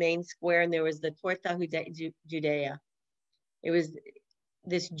bakery on the main square, and there was the torta judea. It was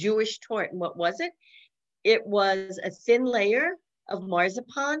this Jewish torte. And what was it? It was a thin layer of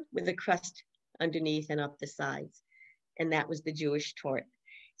marzipan with a crust underneath and up the sides. And that was the Jewish torte.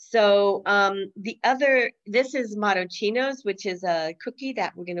 So this is marochinos, which is a cookie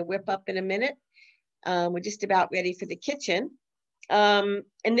that we're going to whip up in a minute. We're just about ready for the kitchen. And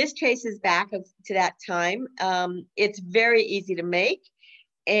this traces back to that time. It's very easy to make.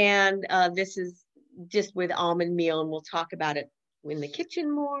 And this is just with almond meal, and we'll talk about it in the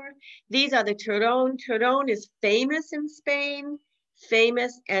kitchen more. These are the turón. Turón is famous in Spain,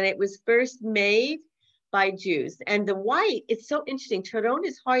 and it was first made by Jews. And the white, it's so interesting. Turón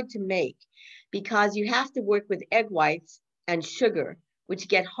is hard to make because you have to work with egg whites and sugar, which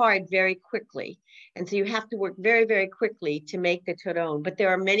get hard very quickly. And so you have to work very, very quickly to make the turon. But there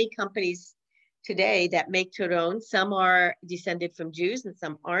are many companies today that make turon. Some are descended from Jews and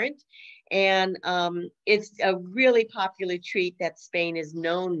some aren't. And it's a really popular treat that Spain is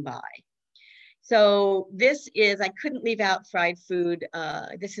known by. So this is, I couldn't leave out fried food.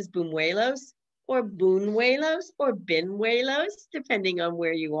 This is buñuelos or buñuelos or binuelos, depending on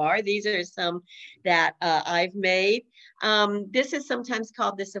where you are. These are some that I've made. This is sometimes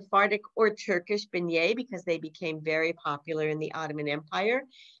called the Sephardic or Turkish beignet because they became very popular in the Ottoman Empire.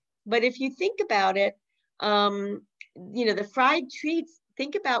 But if you think about it, you know, the fried treats,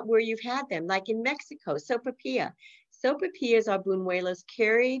 think about where you've had them, like in Mexico, sopapilla. Sopapillas are buñuelos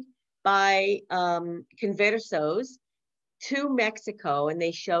carried by conversos to Mexico, and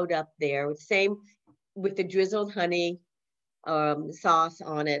they showed up there with with the drizzled honey sauce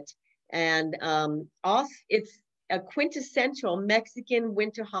on it. And also, it's a quintessential Mexican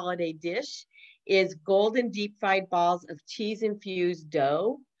winter holiday dish is golden deep fried balls of cheese infused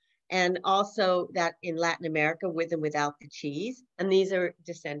dough, and also that in Latin America with and without the cheese. And these are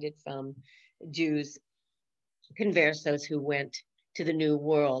descended from Jews, conversos who went to the New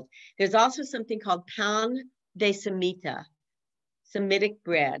World. There's also something called pan de semita, Semitic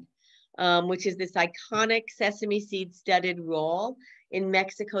bread, which is this iconic sesame seed studded roll in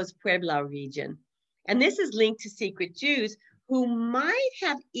Mexico's Puebla region. And this is linked to secret Jews who might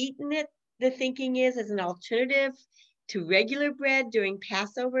have eaten it, the thinking is, as an alternative to regular bread during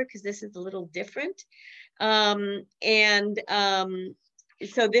Passover, because this is a little different. So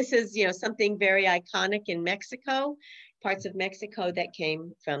this is, you know, something very iconic in Mexico, parts of Mexico that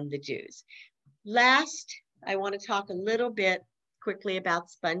came from the Jews. Last, I want to talk a little bit quickly about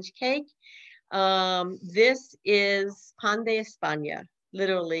sponge cake. This is pan de España,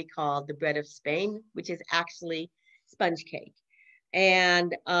 literally called the bread of Spain, which is actually sponge cake.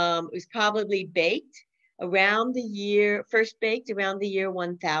 And it was probably baked around the year, first baked around the year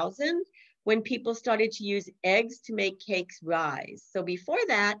 1000, when people started to use eggs to make cakes rise. So before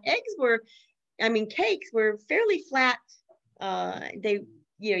that, cakes were fairly flat.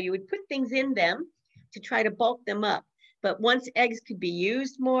 You would put things in them to try to bulk them up. But once eggs could be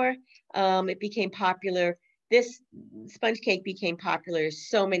used more, it became popular. This sponge cake became popular in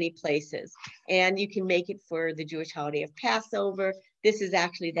so many places. And you can make it for the Jewish holiday of Passover. This is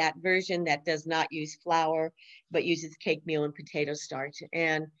actually that version that does not use flour, but uses cake meal and potato starch.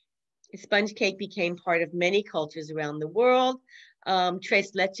 And sponge cake became part of many cultures around the world.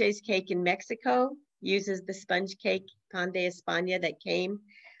 Tres Leches cake in Mexico uses the sponge cake pan de España that came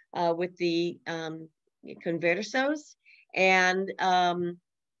with the conversos. And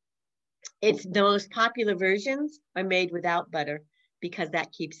it's the most popular versions are made without butter because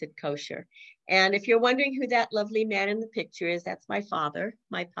that keeps it kosher. And if you're wondering who that lovely man in the picture is, that's my father,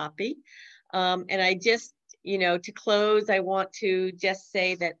 my papi. And I just, you know, to close, I want to just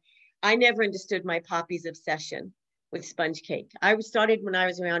say that I never understood my papi's obsession with sponge cake. I started when I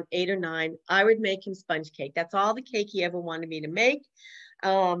was around 8 or 9. I would make him sponge cake. That's all the cake he ever wanted me to make.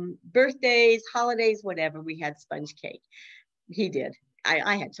 Birthdays, holidays, whatever, we had sponge cake. He did.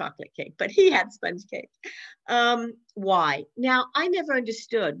 I had chocolate cake, but he had sponge cake. Why? Now, I never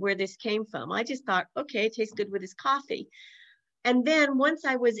understood where this came from. I just thought, okay, it tastes good with his coffee. And then once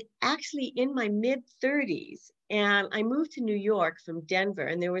I was actually in my mid-30s and I moved to New York from Denver,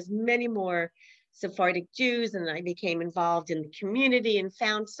 and there was many more Sephardic Jews, and I became involved in the community and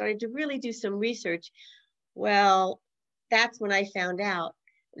started to really do some research. Well, that's when I found out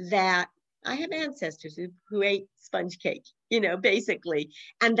that I have ancestors who ate sponge cake, you know, basically,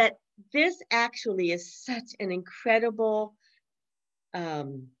 and that this actually is such an incredible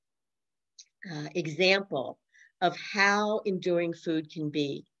example of how enduring food can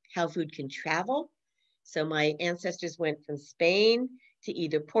be, how food can travel. So my ancestors went from Spain to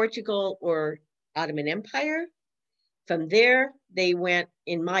either Portugal or Ottoman Empire. From there, they went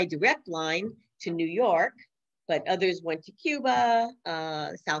in my direct line to New York, but others went to Cuba,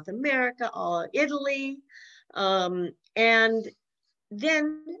 South America, Italy. And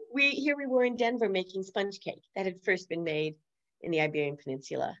then here we were in Denver making sponge cake that had first been made in the Iberian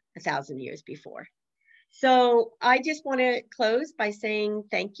Peninsula 1,000 years before. So I just want to close by saying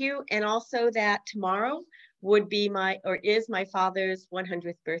thank you, and also that tomorrow is my father's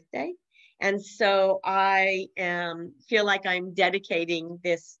 100th birthday. And so I feel like I'm dedicating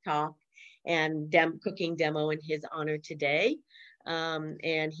this talk and cooking demo in his honor today.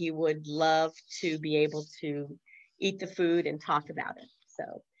 And he would love to be able to eat the food and talk about it.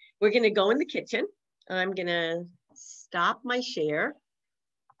 So we're going to go in the kitchen. I'm going to stop my share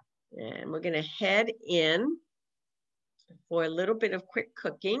and we're going to head in. for a little bit of quick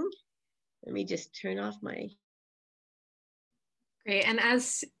cooking. Let me just turn off my. Great. And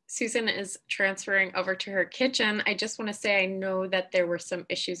as Susan is transferring over to her kitchen, I just want to say I know that there were some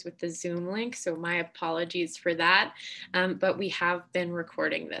issues with the Zoom link, so my apologies for that. But we have been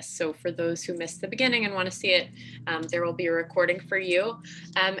recording this. So for those who missed the beginning and want to see it, there will be a recording for you.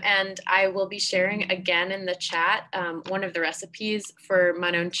 And I will be sharing again in the chat one of the recipes for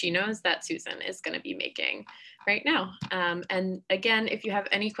manoncinos that Susan is going to be making right now. And again, if you have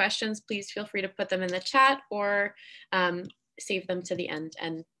any questions, please feel free to put them in the chat or save them to the end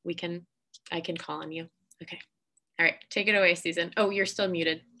and I can call on you. Okay. All right. Take it away, Susan. Oh, you're still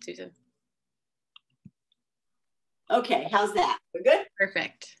muted, Susan. Okay. How's that? We're good?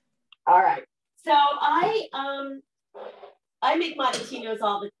 Perfect. All right. So I make matoncinos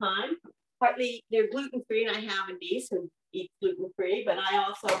all the time. Partly they're gluten-free and I have a niece who eats gluten-free, but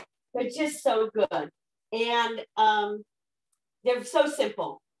they're just so good. And they're so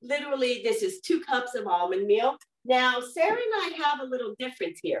simple. Literally, this is 2 cups of almond meal. Now, Sarah and I have a little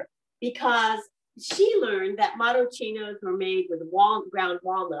difference here because she learned that matoncinos were made with ground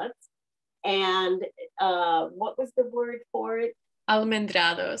walnuts and what was the word for it?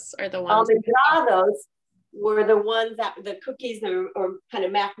 Almendrados are the ones. Almendrados were the ones that the cookies or kind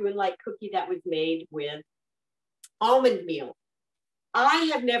of macaroon-like cookie that was made with almond meal. I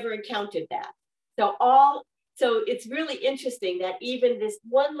have never encountered that. So it's really interesting that even this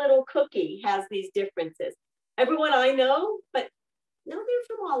one little cookie has these differences. Everyone I know, but no, they're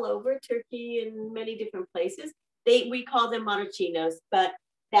from all over Turkey and many different places. We call them matoncinos, but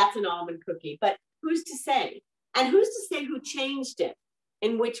that's an almond cookie. But who's to say? And who's to say who changed it?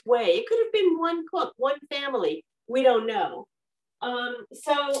 In which way? It could have been one cook, one family. We don't know.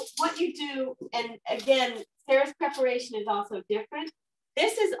 So what you do, and again, Sarah's preparation is also different.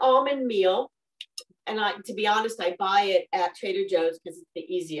 This is almond meal. And to be honest, I buy it at Trader Joe's because it's the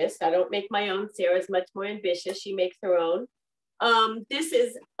easiest. I don't make my own. Sarah's much more ambitious. She makes her own. This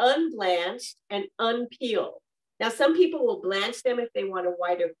is unblanched and unpeeled. Now, some people will blanch them if they want a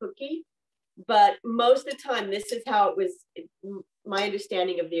whiter cookie, but most of the time, this is how it was. My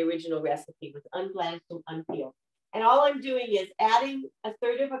understanding of the original recipe was unblanched and unpeeled. And all I'm doing is adding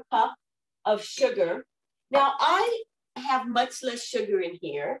 1/3 of a cup of sugar. Now, I have much less sugar in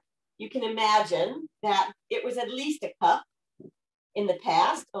here. You can imagine that it was at least a cup in the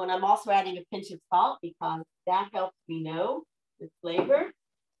past. Oh, and I'm also adding a pinch of salt because that helps me know the flavor.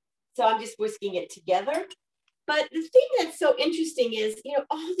 So I'm just whisking it together. But the thing that's so interesting is,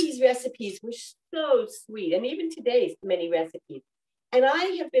 all these recipes were so sweet, and even today's many recipes. And I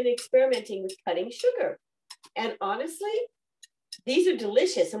have been experimenting with cutting sugar. And honestly, these are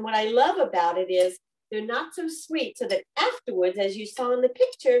delicious. And what I love about it is they're not so sweet, so that afterwards, as you saw in the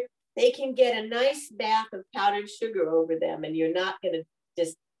picture, they can get a nice bath of powdered sugar over them, and you're not going to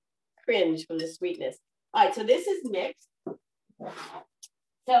just cringe from the sweetness. All right, so this is mixed.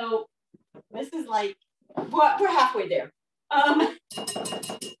 So this is like, we're halfway there.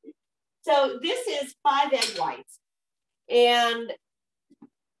 So this is 5 egg whites. And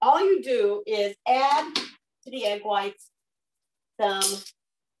all you do is add to the egg whites some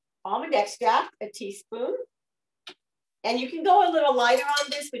almond extract, a teaspoon. And you can go a little lighter on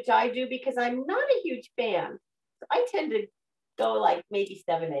this, which I do because I'm not a huge fan. I tend to go like maybe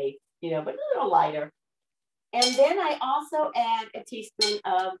 7/8, but a little lighter. And then I also add a teaspoon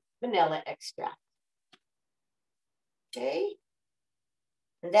of vanilla extract. Okay.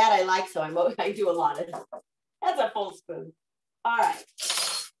 And that I like, so I do a lot of it. That's a full spoon. All right.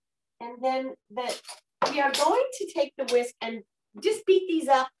 And then we are going to take the whisk and just beat these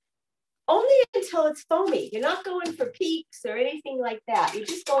up only until it's foamy. You're not going for peaks or anything like that. You're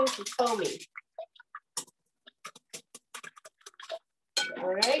just going for foamy.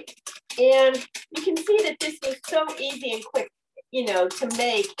 All right. And you can see that this was so easy and quick, to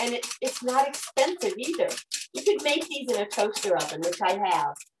make. And it's not expensive either. You could make these in a toaster oven, which I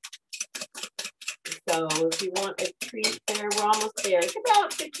have. So if you want a treat there, we're almost there. It's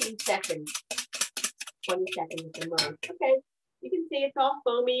about 15 seconds, 20 seconds at the most. Okay. You can see it's all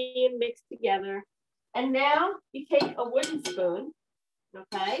foamy and mixed together. And now you take a wooden spoon,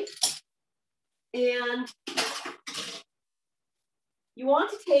 okay? And you want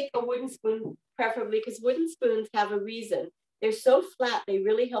to take a wooden spoon, preferably, because wooden spoons have a reason. They're so flat, they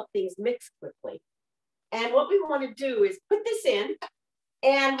really help things mix quickly. And what we want to do is put this in,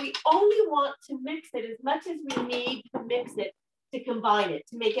 and we only want to mix it as much as we need to mix it to combine it,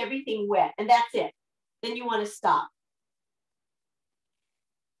 to make everything wet, and that's it. Then you want to stop.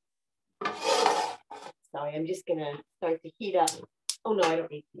 Sorry, I'm just gonna start to heat up. Oh no, I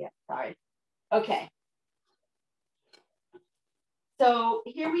don't need to yet, sorry. Okay. So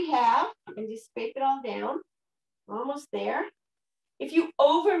here we have, and just scrape it all down, almost there. If you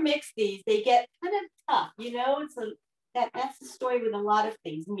over mix these, they get kind of tough, you know, that's the story with a lot of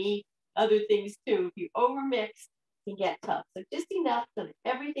things, meat, other things too. If you over mix, it can get tough. So just enough so that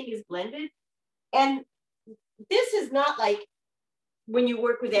everything is blended. And this is not like when you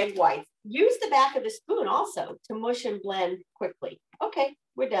work with egg whites. Use the back of the spoon also to mush and blend quickly. Okay,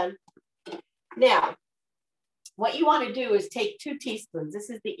 we're done. Now, what you want to do is take 2 teaspoons. This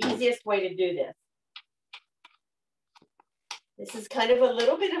is the easiest way to do this. This is kind of a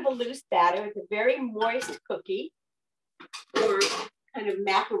little bit of a loose batter. It's a very moist cookie, or kind of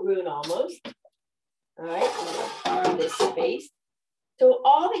macaroon almost. All right, I'm gonna this space. So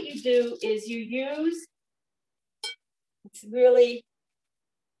all that you do is you use, it's really,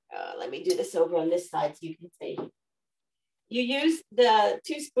 let me do this over on this side so you can see. You use the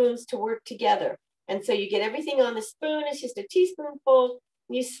 2 spoons to work together. And so you get everything on the spoon. It's just a teaspoonful.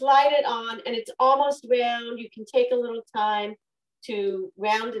 You slide it on and it's almost round. You can take a little time to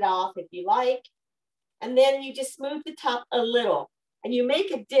round it off if you like. And then you just smooth the top a little and you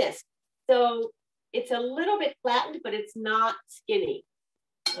make a disc. So it's a little bit flattened, but it's not skinny.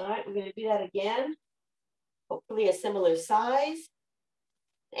 All right, we're gonna do that again. Hopefully a similar size.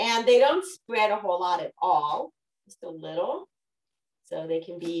 And they don't spread a whole lot at all, just a little. So they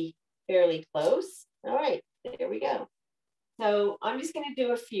can be fairly close. All right, there we go. So I'm just gonna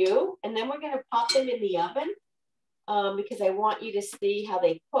do a few and then we're gonna pop them in the oven because I want you to see how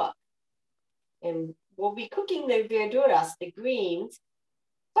they cook. And we'll be cooking the verduras, the greens,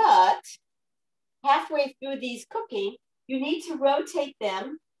 but halfway through these cooking, you need to rotate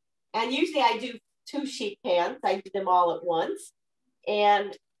them. And usually I do 2 sheet pans. I do them all at once.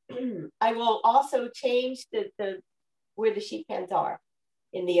 And I will also change where the sheet pans are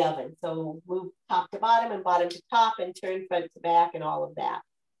in the oven. So move top to bottom and bottom to top and turn front to back and all of that.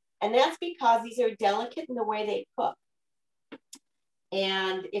 And that's because these are delicate in the way they cook.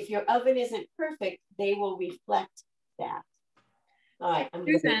 And if your oven isn't perfect, they will reflect that. All right.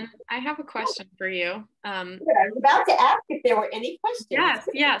 Susan, I have a question for you. I was about to ask if there were any questions. Yes,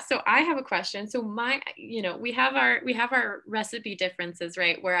 yeah. So I have a question. So we have our recipe differences,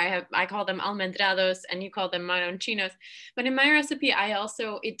 right? Where I call them almendrados and you call them marronchinos. But in my recipe,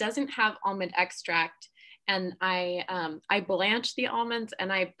 it doesn't have almond extract. And I blanch the almonds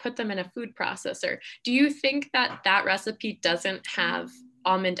and I put them in a food processor. Do you think that recipe doesn't have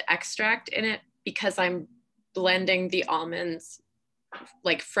almond extract in it because I'm blending the almonds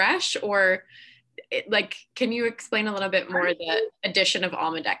like fresh, or can you explain a little bit more the addition of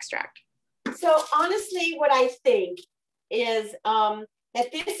almond extract? So honestly, what I think is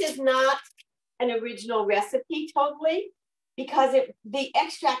that this is not an original recipe totally, because the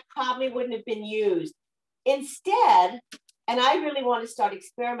extract probably wouldn't have been used. Instead, and I really want to start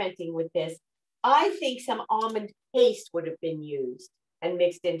experimenting with this, I think some almond paste would have been used and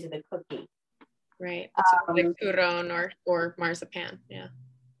mixed into the cookie. Right, so like turron or marzipan, yeah.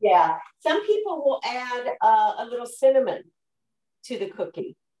 Yeah, some people will add a little cinnamon to the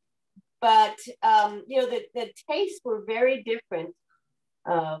cookie, but the tastes were very different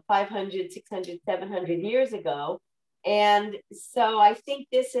 500, 600, 700 years ago. And so I think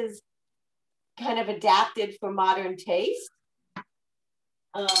this is kind of adapted for modern taste.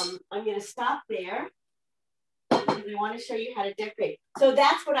 I'm going to stop there. And I want to show you how to decorate. So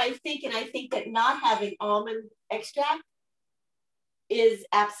that's what I think. And I think that not having almond extract is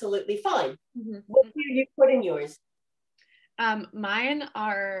absolutely fine. Mm-hmm. What do you put in yours? Mine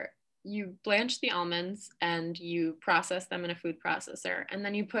are, you blanch the almonds and you process them in a food processor. And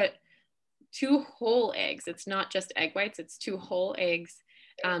then you put 2 whole eggs. It's not just egg whites, it's 2 whole eggs,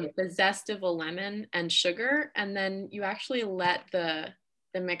 the zest of a lemon and sugar. And then you actually let the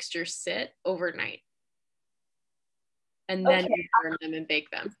mixture sit overnight. And then you burn them and bake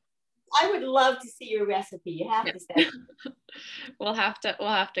them. I would love to see your recipe. You have to say. We'll have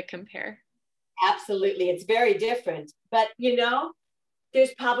to compare. Absolutely, it's very different. But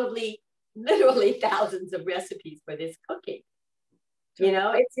there's probably literally thousands of recipes for this cookie.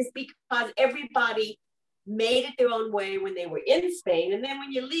 It's just because everybody made it their own way when they were in Spain, and then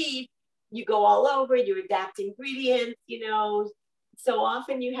when you leave, you go all over. You adapt ingredients. So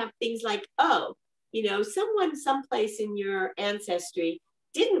often you have things like, someone someplace in your ancestry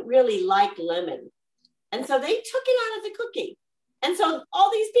didn't really like lemon. And so they took it out of the cookie. And so all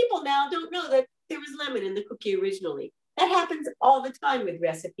these people now don't know that there was lemon in the cookie originally. That happens all the time with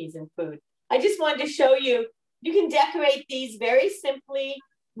recipes and food. I just wanted to show you, you can decorate these very simply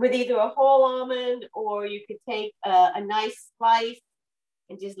with either a whole almond, or you could take a nice slice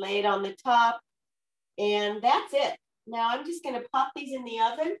and just lay it on the top. And that's it. Now I'm just going to pop these in the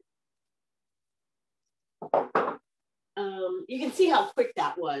oven. You can see how quick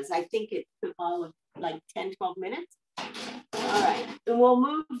that was. I think it took all of like 10, 12 minutes. All right, and we'll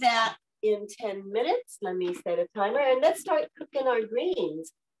move that in 10 minutes. Let me set a timer and let's start cooking our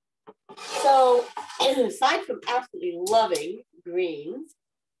greens. So aside from absolutely loving greens,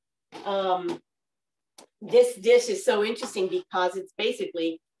 this dish is so interesting because it's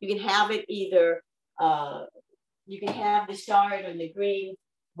basically, you can have it either, you can have the chard or the greens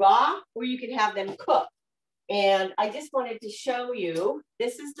raw, or you can have them cooked. And I just wanted to show you,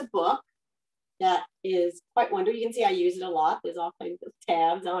 this is the book that is quite wonderful. You can see I use it a lot. There's all kinds of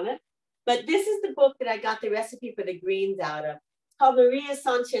tabs on it. But this is the book that I got the recipe for the greens out of. It's called Maria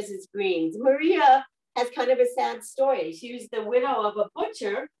Sanchez's Greens. Maria has kind of a sad story. She was the widow of a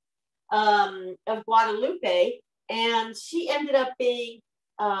butcher of Guadalupe, and she ended up being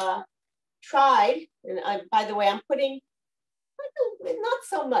tried. And by the way, I'm putting not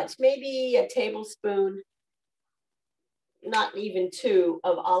so much, maybe a tablespoon, not even 2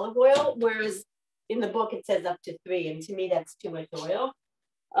 of olive oil, whereas in the book it says up to 3, and to me that's too much oil.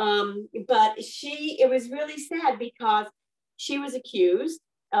 But it was really sad because she was accused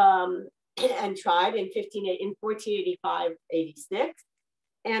and tried in 1485, 86.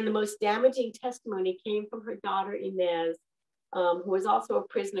 And the most damaging testimony came from her daughter Inez, who was also a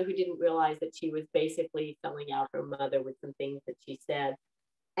prisoner who didn't realize that she was basically selling out her mother with some things that she said.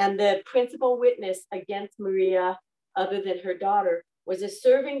 And the principal witness against Maria, other than her daughter, was a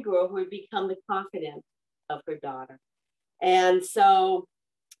serving girl who had become the confidant of her daughter. And so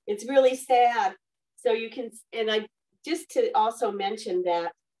it's really sad. So you can, and I just to also mention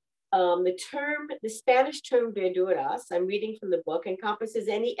that the Spanish term verduras, I'm reading from the book, encompasses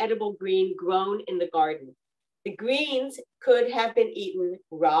any edible green grown in the garden. The greens could have been eaten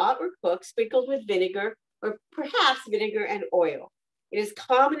raw or cooked, sprinkled with vinegar, or perhaps vinegar and oil. It is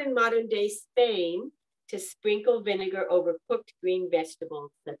common in modern day Spain to sprinkle vinegar over cooked green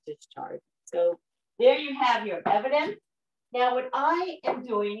vegetables such as chard. So there you have your evidence. Now what I am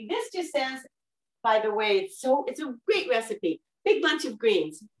doing, this just says, by the way, it's a great recipe, big bunch of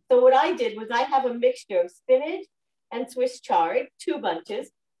greens. So what I did was I have a mixture of spinach and Swiss chard, 2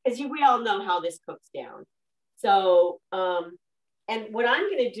 bunches, because we all know how this cooks down. So, and what I'm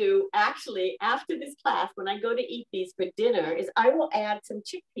going to do actually after this class, when I go to eat these for dinner, is I will add some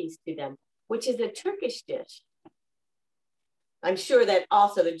chickpeas to them, which is a Turkish dish. I'm sure that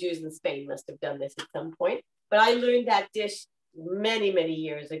also the Jews in Spain must have done this at some point, but I learned that dish many, many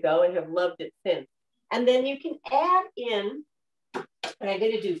years ago and have loved it since. And then you can add in, what I'm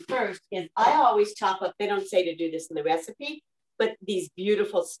going to do first is I always chop up, they don't say to do this in the recipe, but these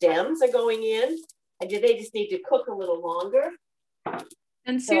beautiful stems are going in, and they just need to cook a little longer.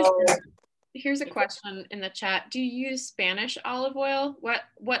 And Susan, here's a question in the chat. Do you use Spanish olive oil?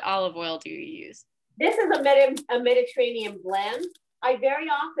 What olive oil do you use? This is a Mediterranean blend. I very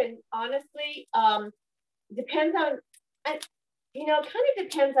often, honestly, depends on, you know, it kind of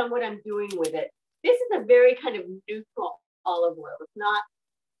depends on what I'm doing with it. This is a very kind of neutral olive oil.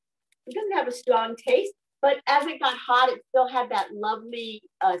 It doesn't have a strong taste, but as it got hot, it still had that lovely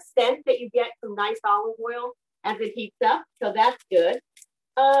scent that you get from nice olive oil as it heats up. So that's good.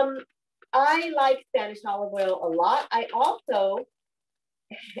 I like Spanish olive oil a lot. I also,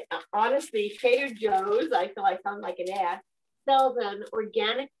 honestly, Trader Joe's, I feel I sound like an ad, sells an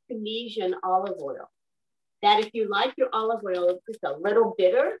organic Tunisian olive oil. That if you like your olive oil just a little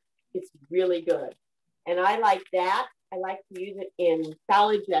bitter, it's really good. And I like that. I like to use it in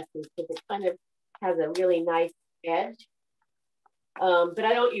salad dressings because it kind of has a really nice edge. But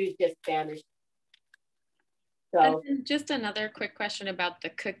I don't use just Spanish. So and just another quick question about the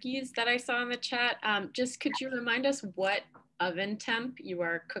cookies that I saw in the chat. Just could you remind us what oven temp you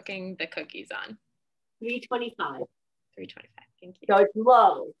are cooking the cookies on? 325. 325, thank you. So it's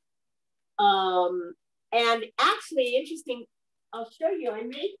low. And actually interesting, I'll show you, I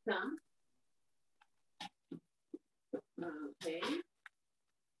made some. Okay.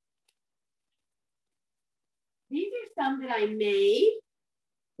 These are some that I made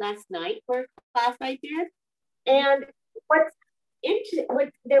last night for a class I did. And what's interesting,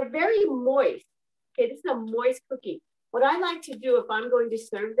 they're very moist. Okay, this is a moist cookie. What I like to do if I'm going to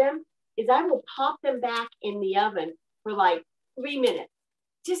serve them is I will pop them back in the oven for like 3 minutes,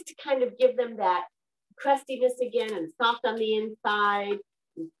 just to kind of give them that crustiness again and soft on the inside,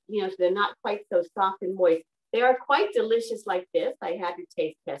 you know, so they're not quite so soft and moist. They are quite delicious like this. I had to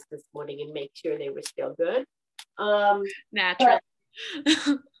taste test this morning and make sure they were still good. Natural.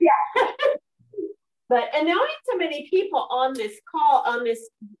 Yeah. And there aren't so many people on this call, on this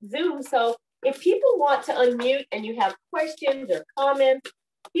Zoom. So If people want to unmute and you have questions or comments,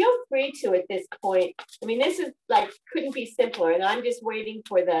 feel free to at this point. I mean, this is like, couldn't be simpler, and I'm just waiting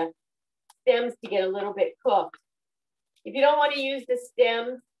for the stems to get a little bit cooked. If you don't want to use the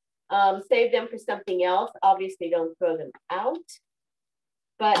stems, save them for something else. Obviously, don't throw them out.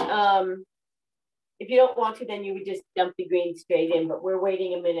 But if you don't want to, then you would just dump the greens straight in, but we're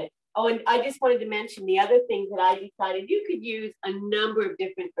waiting a minute. Oh, and I just wanted to mention the other thing that I decided you could use a number of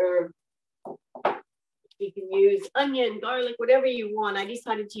different herbs. You can use onion, garlic, whatever you want. I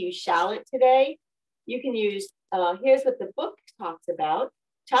decided to use shallot today. You can use, here's what the book talks about: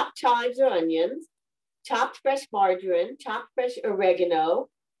 chopped chives or onions, chopped fresh marjoram, chopped fresh oregano,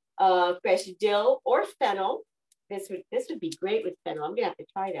 fresh dill or fennel. This would be great with fennel. I'm gonna have to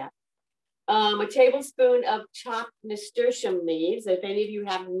try that. A tablespoon of chopped nasturtium leaves. If any of you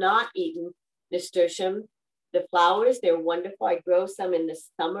have not eaten nasturtium, the flowers, they're wonderful. I grow some in the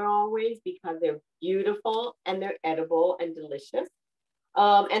summer always because they're beautiful and they're edible and delicious.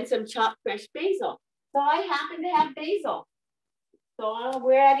 And some chopped fresh basil. So I happen to have basil. So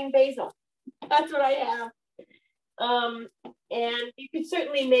we're adding basil. That's what I have. And you can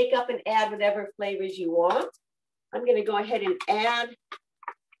certainly make up and add whatever flavors you want. I'm going to go ahead and add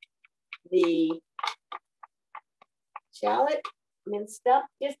the shallot minced up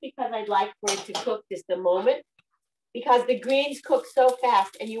just because I'd like for it to cook just a moment, because the greens cook so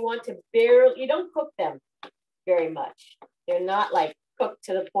fast and you want to you don't cook them very much. They're not like cooked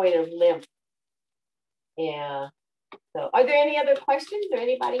to the point of limp. Yeah. So are there any other questions or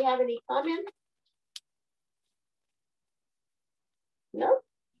anybody have any comments? No?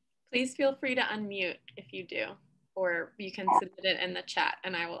 Please feel free to unmute if you do, or you can submit it in the chat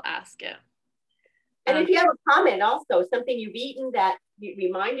and I will ask it. And if you have a comment also, something you've eaten that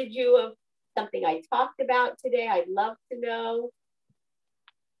reminded you of something I talked about today, I'd love to know.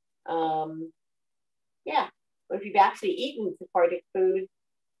 Yeah, or if you've actually eaten Sephardic food.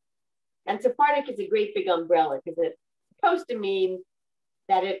 And Sephardic is a great big umbrella because it's supposed to mean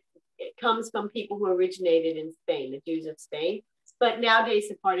that it comes from people who originated in Spain, the Jews of Spain. But nowadays,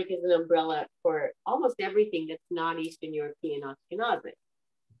 Sephardic is an umbrella for almost everything that's not Eastern European Ashkenazic.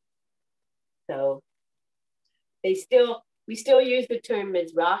 So we still use the term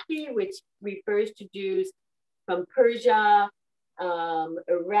Mizrahi, which refers to Jews from Persia,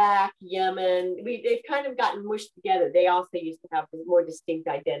 Iraq, Yemen. They've kind of gotten mushed together. They also used to have more distinct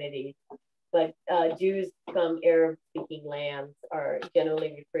identities. But Jews from Arab-speaking lands are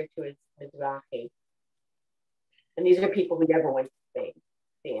generally referred to as Mizrahi. And these are people who never went to Spain,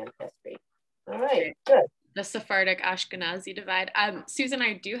 the ancestry. All right, good. The Sephardic Ashkenazi divide. Susan,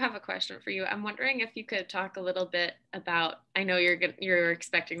 I do have a question for you. I'm wondering if you could talk a little bit about, I know you're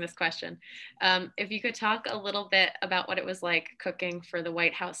expecting this question. If you could talk a little bit about what it was like cooking for the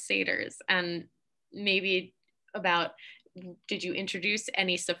White House Seders, and maybe about, did you introduce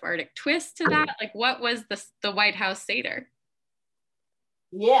any Sephardic twist to that? Like, what was the White House Seder?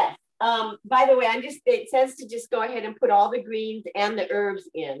 Yes. By the way, it says to just go ahead and put all the greens and the herbs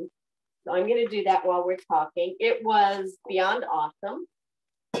in. So I'm going to do that while we're talking. It was beyond awesome.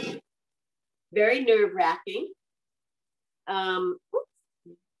 Very nerve-wracking.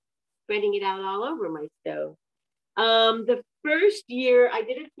 Spreading it out all over my stove. The first year, I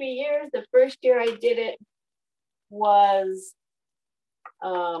did it 3 years. The first year I did it was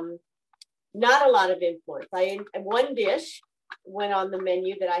not a lot of influence. One dish went on the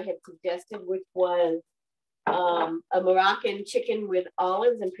menu that I had suggested, which was a Moroccan chicken with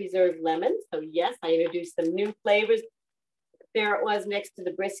olives and preserved lemons. So yes, I introduced some new flavors. There it was next to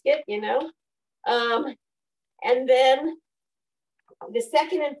the brisket, you know. And then the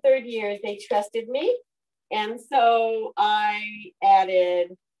second and third years, they trusted me. And so I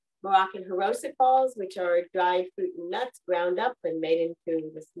added Moroccan harosset balls, which are dried fruit and nuts ground up and made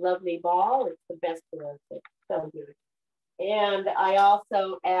into this lovely ball. It's the best harosset, so good. And I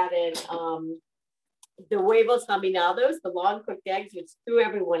also added the huevos laminados, the long cooked eggs, which threw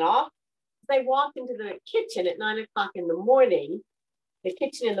everyone off. As I walked into the kitchen at 9 o'clock in the morning, the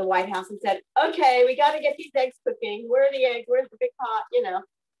kitchen in the White House, and said, okay, we got to get these eggs cooking. Where are the eggs? Where's the big pot? You know,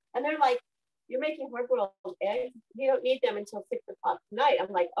 and they're like, you're making hard-boiled eggs? You don't need them until 6 o'clock tonight.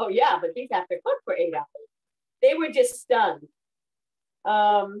 I'm like, oh yeah, but these have to cook for 8 hours. They were just stunned.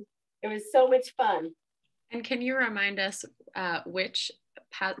 It was so much fun. And can you remind us which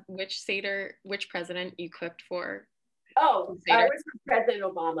president you cooked for? Oh, it was for President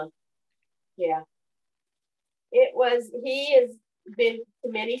Obama. Yeah. He has been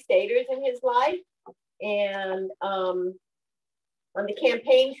to many Seders in his life. And on the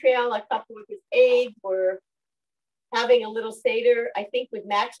campaign trail, a couple of his aides were having a little Seder, I think with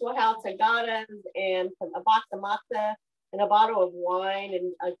Maxwell House agadas and a box of matzah and a bottle of wine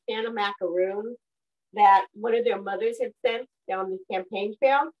and a can of macaroons that one of their mothers had sent down the campaign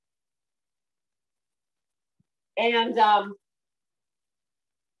trail. And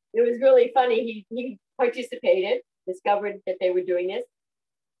it was really funny. He participated, discovered that they were doing this,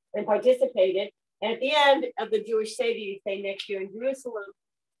 and participated. And at the end of the Jewish Seder, you say next year in Jerusalem,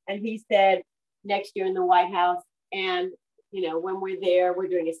 and he said next year in the White House. And you know, when we're there, we're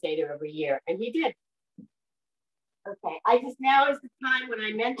doing a Seder every year, and he did. Okay, I just now is the time when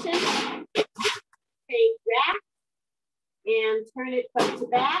I mentioned take back and turn it front to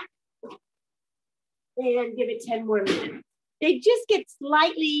back and give it 10 more minutes. They just get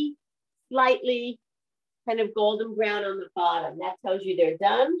slightly kind of golden brown on the bottom. That tells you they're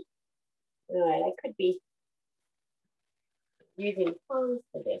done. All right, I could be using tongs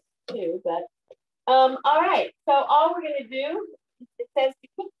for this too, but all right. So all we're gonna do, it says to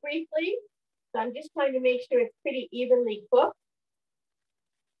cook briefly. So I'm just trying to make sure it's pretty evenly cooked.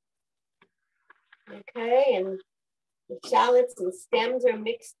 Okay, and the shallots and stems are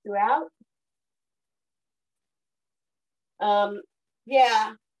mixed throughout.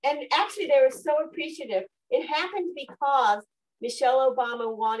 Yeah, and actually they were so appreciative. It happened because Michelle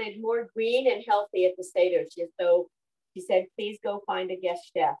Obama wanted more green and healthy at the Seder. So she said, please go find a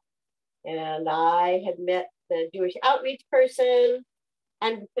guest chef. And I had met the Jewish outreach person.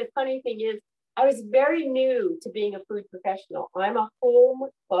 And the funny thing is, I was very new to being a food professional. I'm a home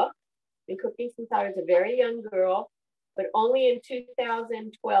cook, been cooking since I was a very young girl, but only in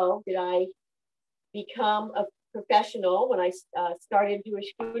 2012 did I become a professional when I started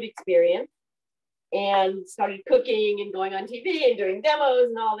Jewish Food Experience and started cooking and going on TV and doing demos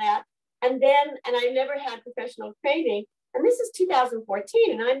and all that. And I never had professional training. And this is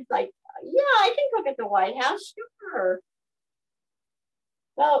 2014. And I'm like, yeah, I can cook at the White House, sure.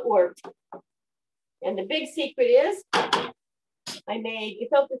 Well, it worked. And the big secret is I made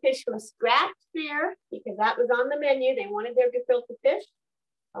gefilte fish from scratch there because that was on the menu. They wanted their gefilte fish.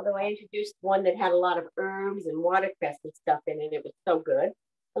 Although I introduced one that had a lot of herbs and watercress and stuff in it. It was so good.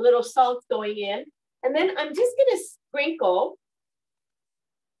 A little salt going in. And then I'm just going to sprinkle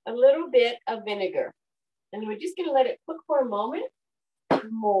a little bit of vinegar. And we're just going to let it cook for a moment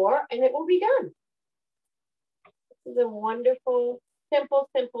more, and it will be done. This is a wonderful, simple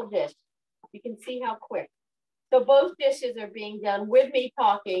dish. You can see how quick. So both dishes are being done with me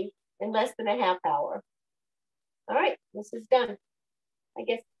talking in less than a half hour. All right, this is done. I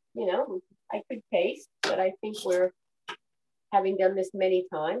guess, you know, I could taste, but I think we're having done this many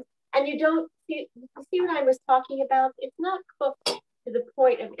times. And you don't see what I was talking about? It's not cooked to the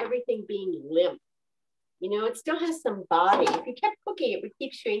point of everything being limp. You know, it still has some body. If you kept cooking, it would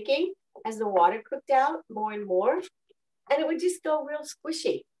keep shrinking as the water cooked out more and more. And it would just go real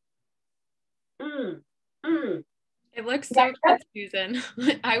squishy. It looks so good, Susan.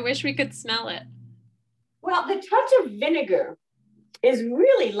 I wish we could smell it. Well, the touch of vinegar is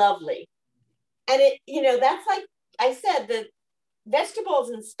really lovely. And it, you know, that's like I said, the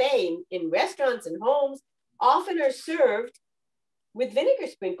vegetables in Spain, in restaurants and homes, often are served with vinegar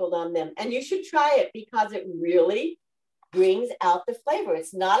sprinkled on them. And you should try it because it really brings out the flavor.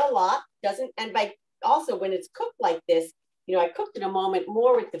 It's not a lot, and also when it's cooked like this, you know, I cooked it a moment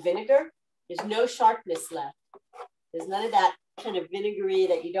more with the vinegar. There's no sharpness left. There's none of that kind of vinegary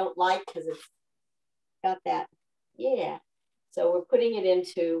that you don't like because it's got that, yeah. So we're putting it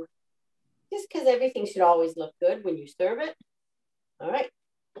into, just because everything should always look good when you serve it. All right,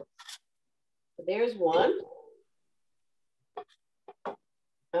 so there's one.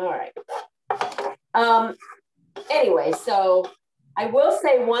 All right. Anyway, so I will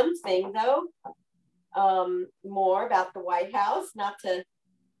say one thing though, more about the White House, not to,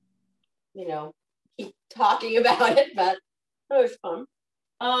 you know, keep talking about it, but it was fun.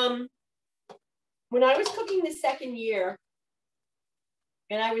 When I was cooking the second year,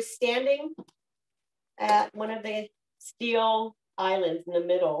 and I was standing at one of the steel islands in the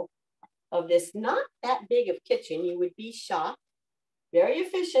middle of this not that big of kitchen, you would be shocked. Very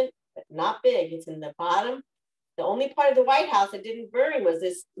efficient, but not big. It's in the bottom. The only part of the White House that didn't burn was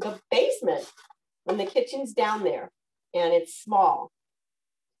the basement, and the kitchen's down there, and it's small.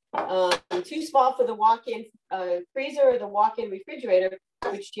 Too small for the walk-in freezer or the walk-in refrigerator,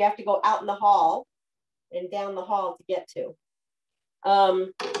 which you have to go out in the hall and down the hall to get to. I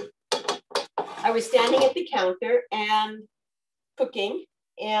was standing at the counter and cooking,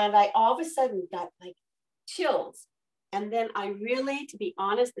 and I all of a sudden got like chills. And then I really, to be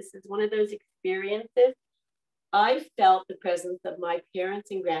honest, this is one of those experiences. I felt the presence of my parents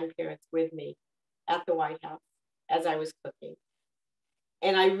and grandparents with me at the White House. as I was cooking.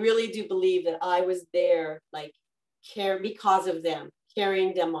 And I really do believe that I was there, like, because of them,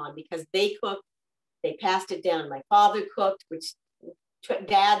 carrying them on, because they cooked, they passed it down. My father cooked, which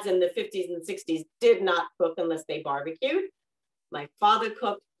dads in the 50s and 60s did not cook unless they barbecued. My father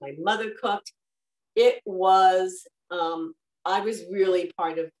cooked, my mother cooked. It was, I was really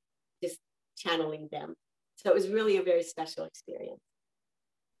part of just channeling them. So it was really a very special experience.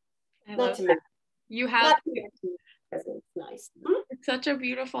 I love that. You have, because it's nice. It's such a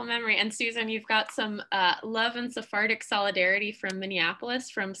beautiful memory. And Susan, you've got some love and Sephardic solidarity from Minneapolis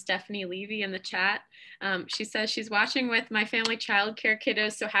from Stephanie Levy in the chat. She says she's watching with my family childcare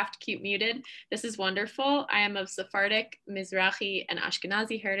kiddos, so have to keep muted. This is wonderful. I am of Sephardic, Mizrahi, and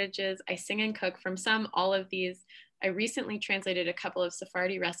Ashkenazi heritages. I sing and cook from all of these. I recently translated a couple of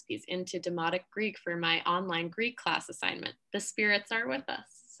Sephardi recipes into Demotic Greek for my online Greek class assignment. The spirits are with us,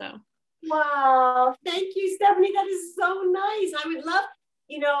 so. Wow, thank you, Stephanie. That is so nice. I would love,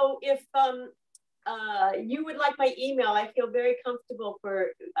 if you would like my email, I feel very comfortable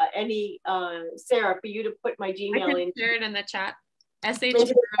for Sarah, for you to put my Gmail I can in. share it in the chat.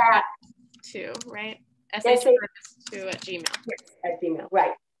 SH2, right? SH2 at Gmail. Yes, at Gmail,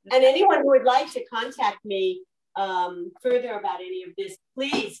 right. And anyone who would like to contact me further about any of this,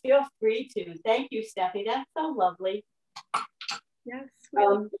 please feel free to. Thank you, Stephanie. That's so lovely. Yes,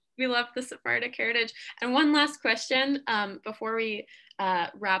 we love the Sephardic heritage. And one last question before we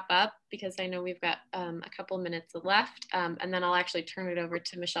wrap up, because I know we've got a couple minutes left, and then I'll actually turn it over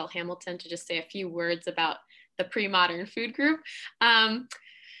to Michelle Hamilton to just say a few words about the Premodern Food Group.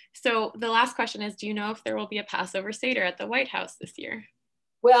 So the last question is, do you know if there will be a Passover Seder at the White House this year?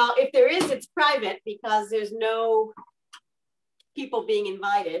 Well, if there is, it's private because there's no people being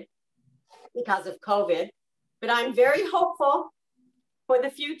invited because of COVID. But I'm very hopeful for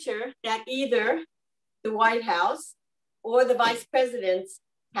the future that either the White House or the Vice President's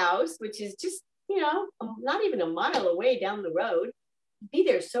house, which is just, not even a mile away down the road, be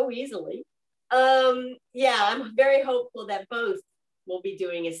there so easily. Yeah, I'm very hopeful that both will be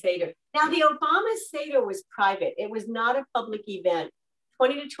doing a Seder. Now, the Obama Seder was private. It was not a public event.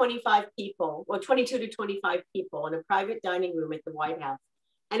 20 to 25 people, or 22 to 25 people in a private dining room at the White House.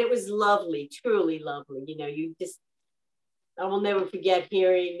 And it was lovely, truly lovely. I will never forget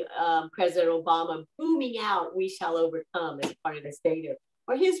hearing President Obama booming out, "We shall overcome" as part of the Seder,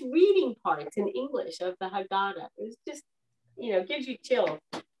 or his reading parts in English of the Haggadah. It was just, gives you chills.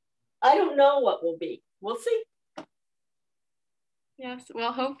 I don't know what will be. We'll see. Yes,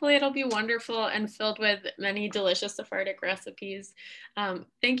 well, hopefully it'll be wonderful and filled with many delicious Sephardic recipes.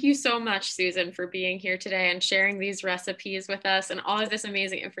 Thank you so much, Susan, for being here today and sharing these recipes with us and all of this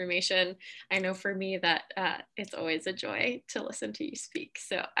amazing information. I know for me that it's always a joy to listen to you speak.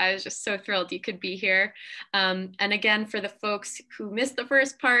 So I was just so thrilled you could be here. And again, for the folks who missed the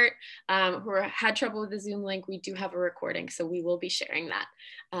first part, who had trouble with the Zoom link, we do have a recording. So we will be sharing that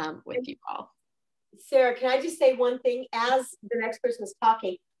with you all. Sarah, can I just say one thing? As the next person is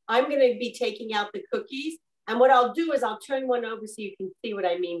talking, I'm going to be taking out the cookies. And what I'll do is I'll turn one over so you can see what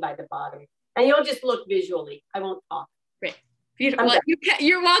I mean by the bottom. And you'll just look visually. I won't talk. Great. Beautiful. Well,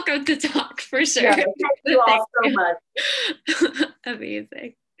 you're welcome to talk for sure. Yeah, thank you all so much.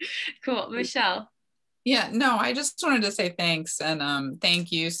 Amazing. Cool. Michelle. Yeah, no, I just wanted to say thanks. And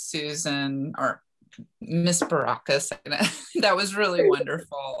thank you, Susan, or Miss Barocas. That was really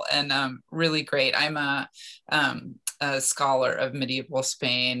wonderful and really great. I'm a scholar of medieval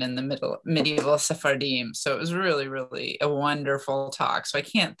Spain and the medieval Sephardim. So it was really, really a wonderful talk. So I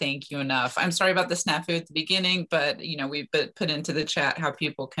can't thank you enough. I'm sorry about the snafu at the beginning, but we've put into the chat how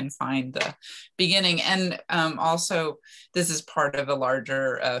people can find the beginning. And also this is part of a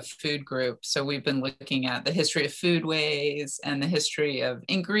larger food group. So we've been looking at the history of foodways and the history of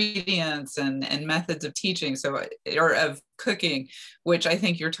ingredients and methods of teaching, or of cooking, which I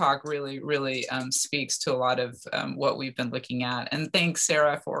think your talk really, really speaks to a lot of what we've been looking at. And thanks,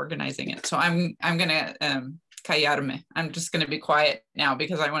 Sarah, for organizing it. So I'm gonna callarme. I'm just gonna be quiet now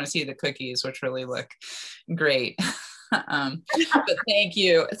because I want to see the cookies, which really look great. But thank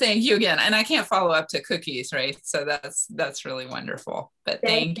you again. And I can't follow up to cookies, right? So that's really wonderful. But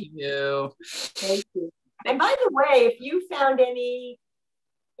thank you. Thank you. And by the way, if you found any,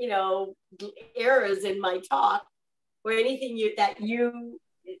 errors in my talk, or anything that you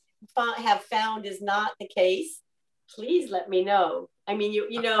have found is not the case, please let me know. I mean,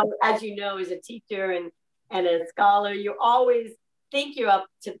 as you know, as a teacher and a scholar, you always think you're up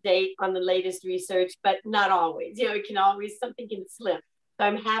to date on the latest research, but not always. Something can slip. So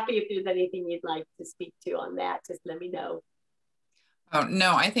I'm happy if there's anything you'd like to speak to on that, just let me know. Oh,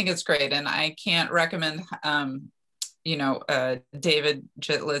 no, I think it's great. And I can't recommend you know, David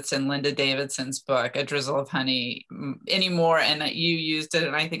Gitlitz and Linda Davidson's book, A Drizzle of Honey, anymore. And you used it,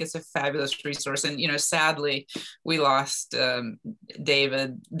 and I think it's a fabulous resource. And, you know, sadly, we lost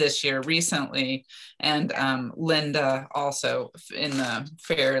David this year recently, and Linda also in the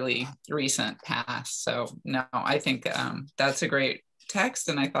fairly recent past. So no, I think that's a great text,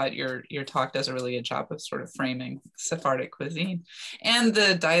 and I thought your talk does a really good job of sort of framing Sephardic cuisine and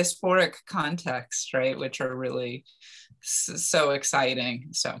the diasporic context, right, which are really so exciting.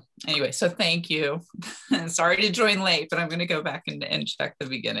 So anyway, so thank you. Sorry to join late, but I'm going to go back and check the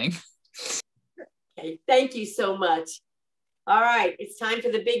beginning. Okay, thank you so much. All right, it's time for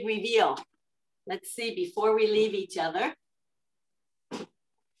the big reveal. Let's see, before we leave each other,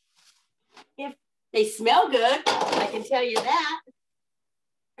 if they smell good, I can tell you that.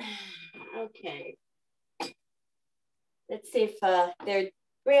 Okay. Let's see if they're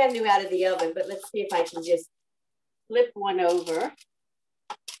brand new out of the oven, but let's see if I can just flip one over.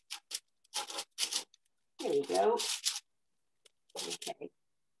 There we go. Okay.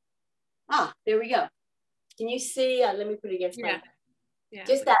 Ah, there we go. Can you see? Let me put it against my,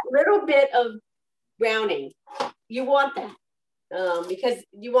 just that little bit of browning. You want that because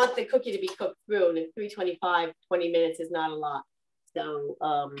you want the cookie to be cooked through, and at 325, 20 minutes is not a lot. So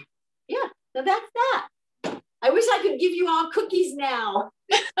yeah, so that's that. I wish I could give you all cookies now.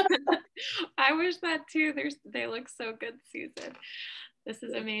 I wish that too. They look so good, Susan. This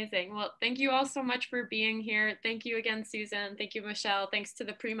is amazing. Well, thank you all so much for being here. Thank you again, Susan. Thank you, Michelle. Thanks to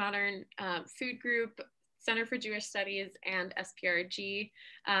the Premodern Food Group, Center for Jewish Studies, and SPRG.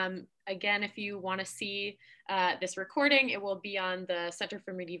 Again, if you want to see this recording, it will be on the Center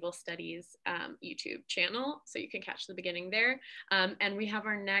for Medieval Studies YouTube channel, so you can catch the beginning there. And we have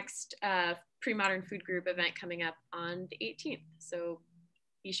our next Premodern Food Group event coming up on the 18th. So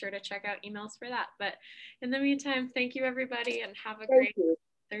be sure to check out emails for that. But in the meantime, thank you, everybody, and have a great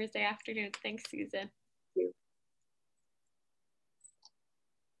Thursday afternoon. Thanks, Susan.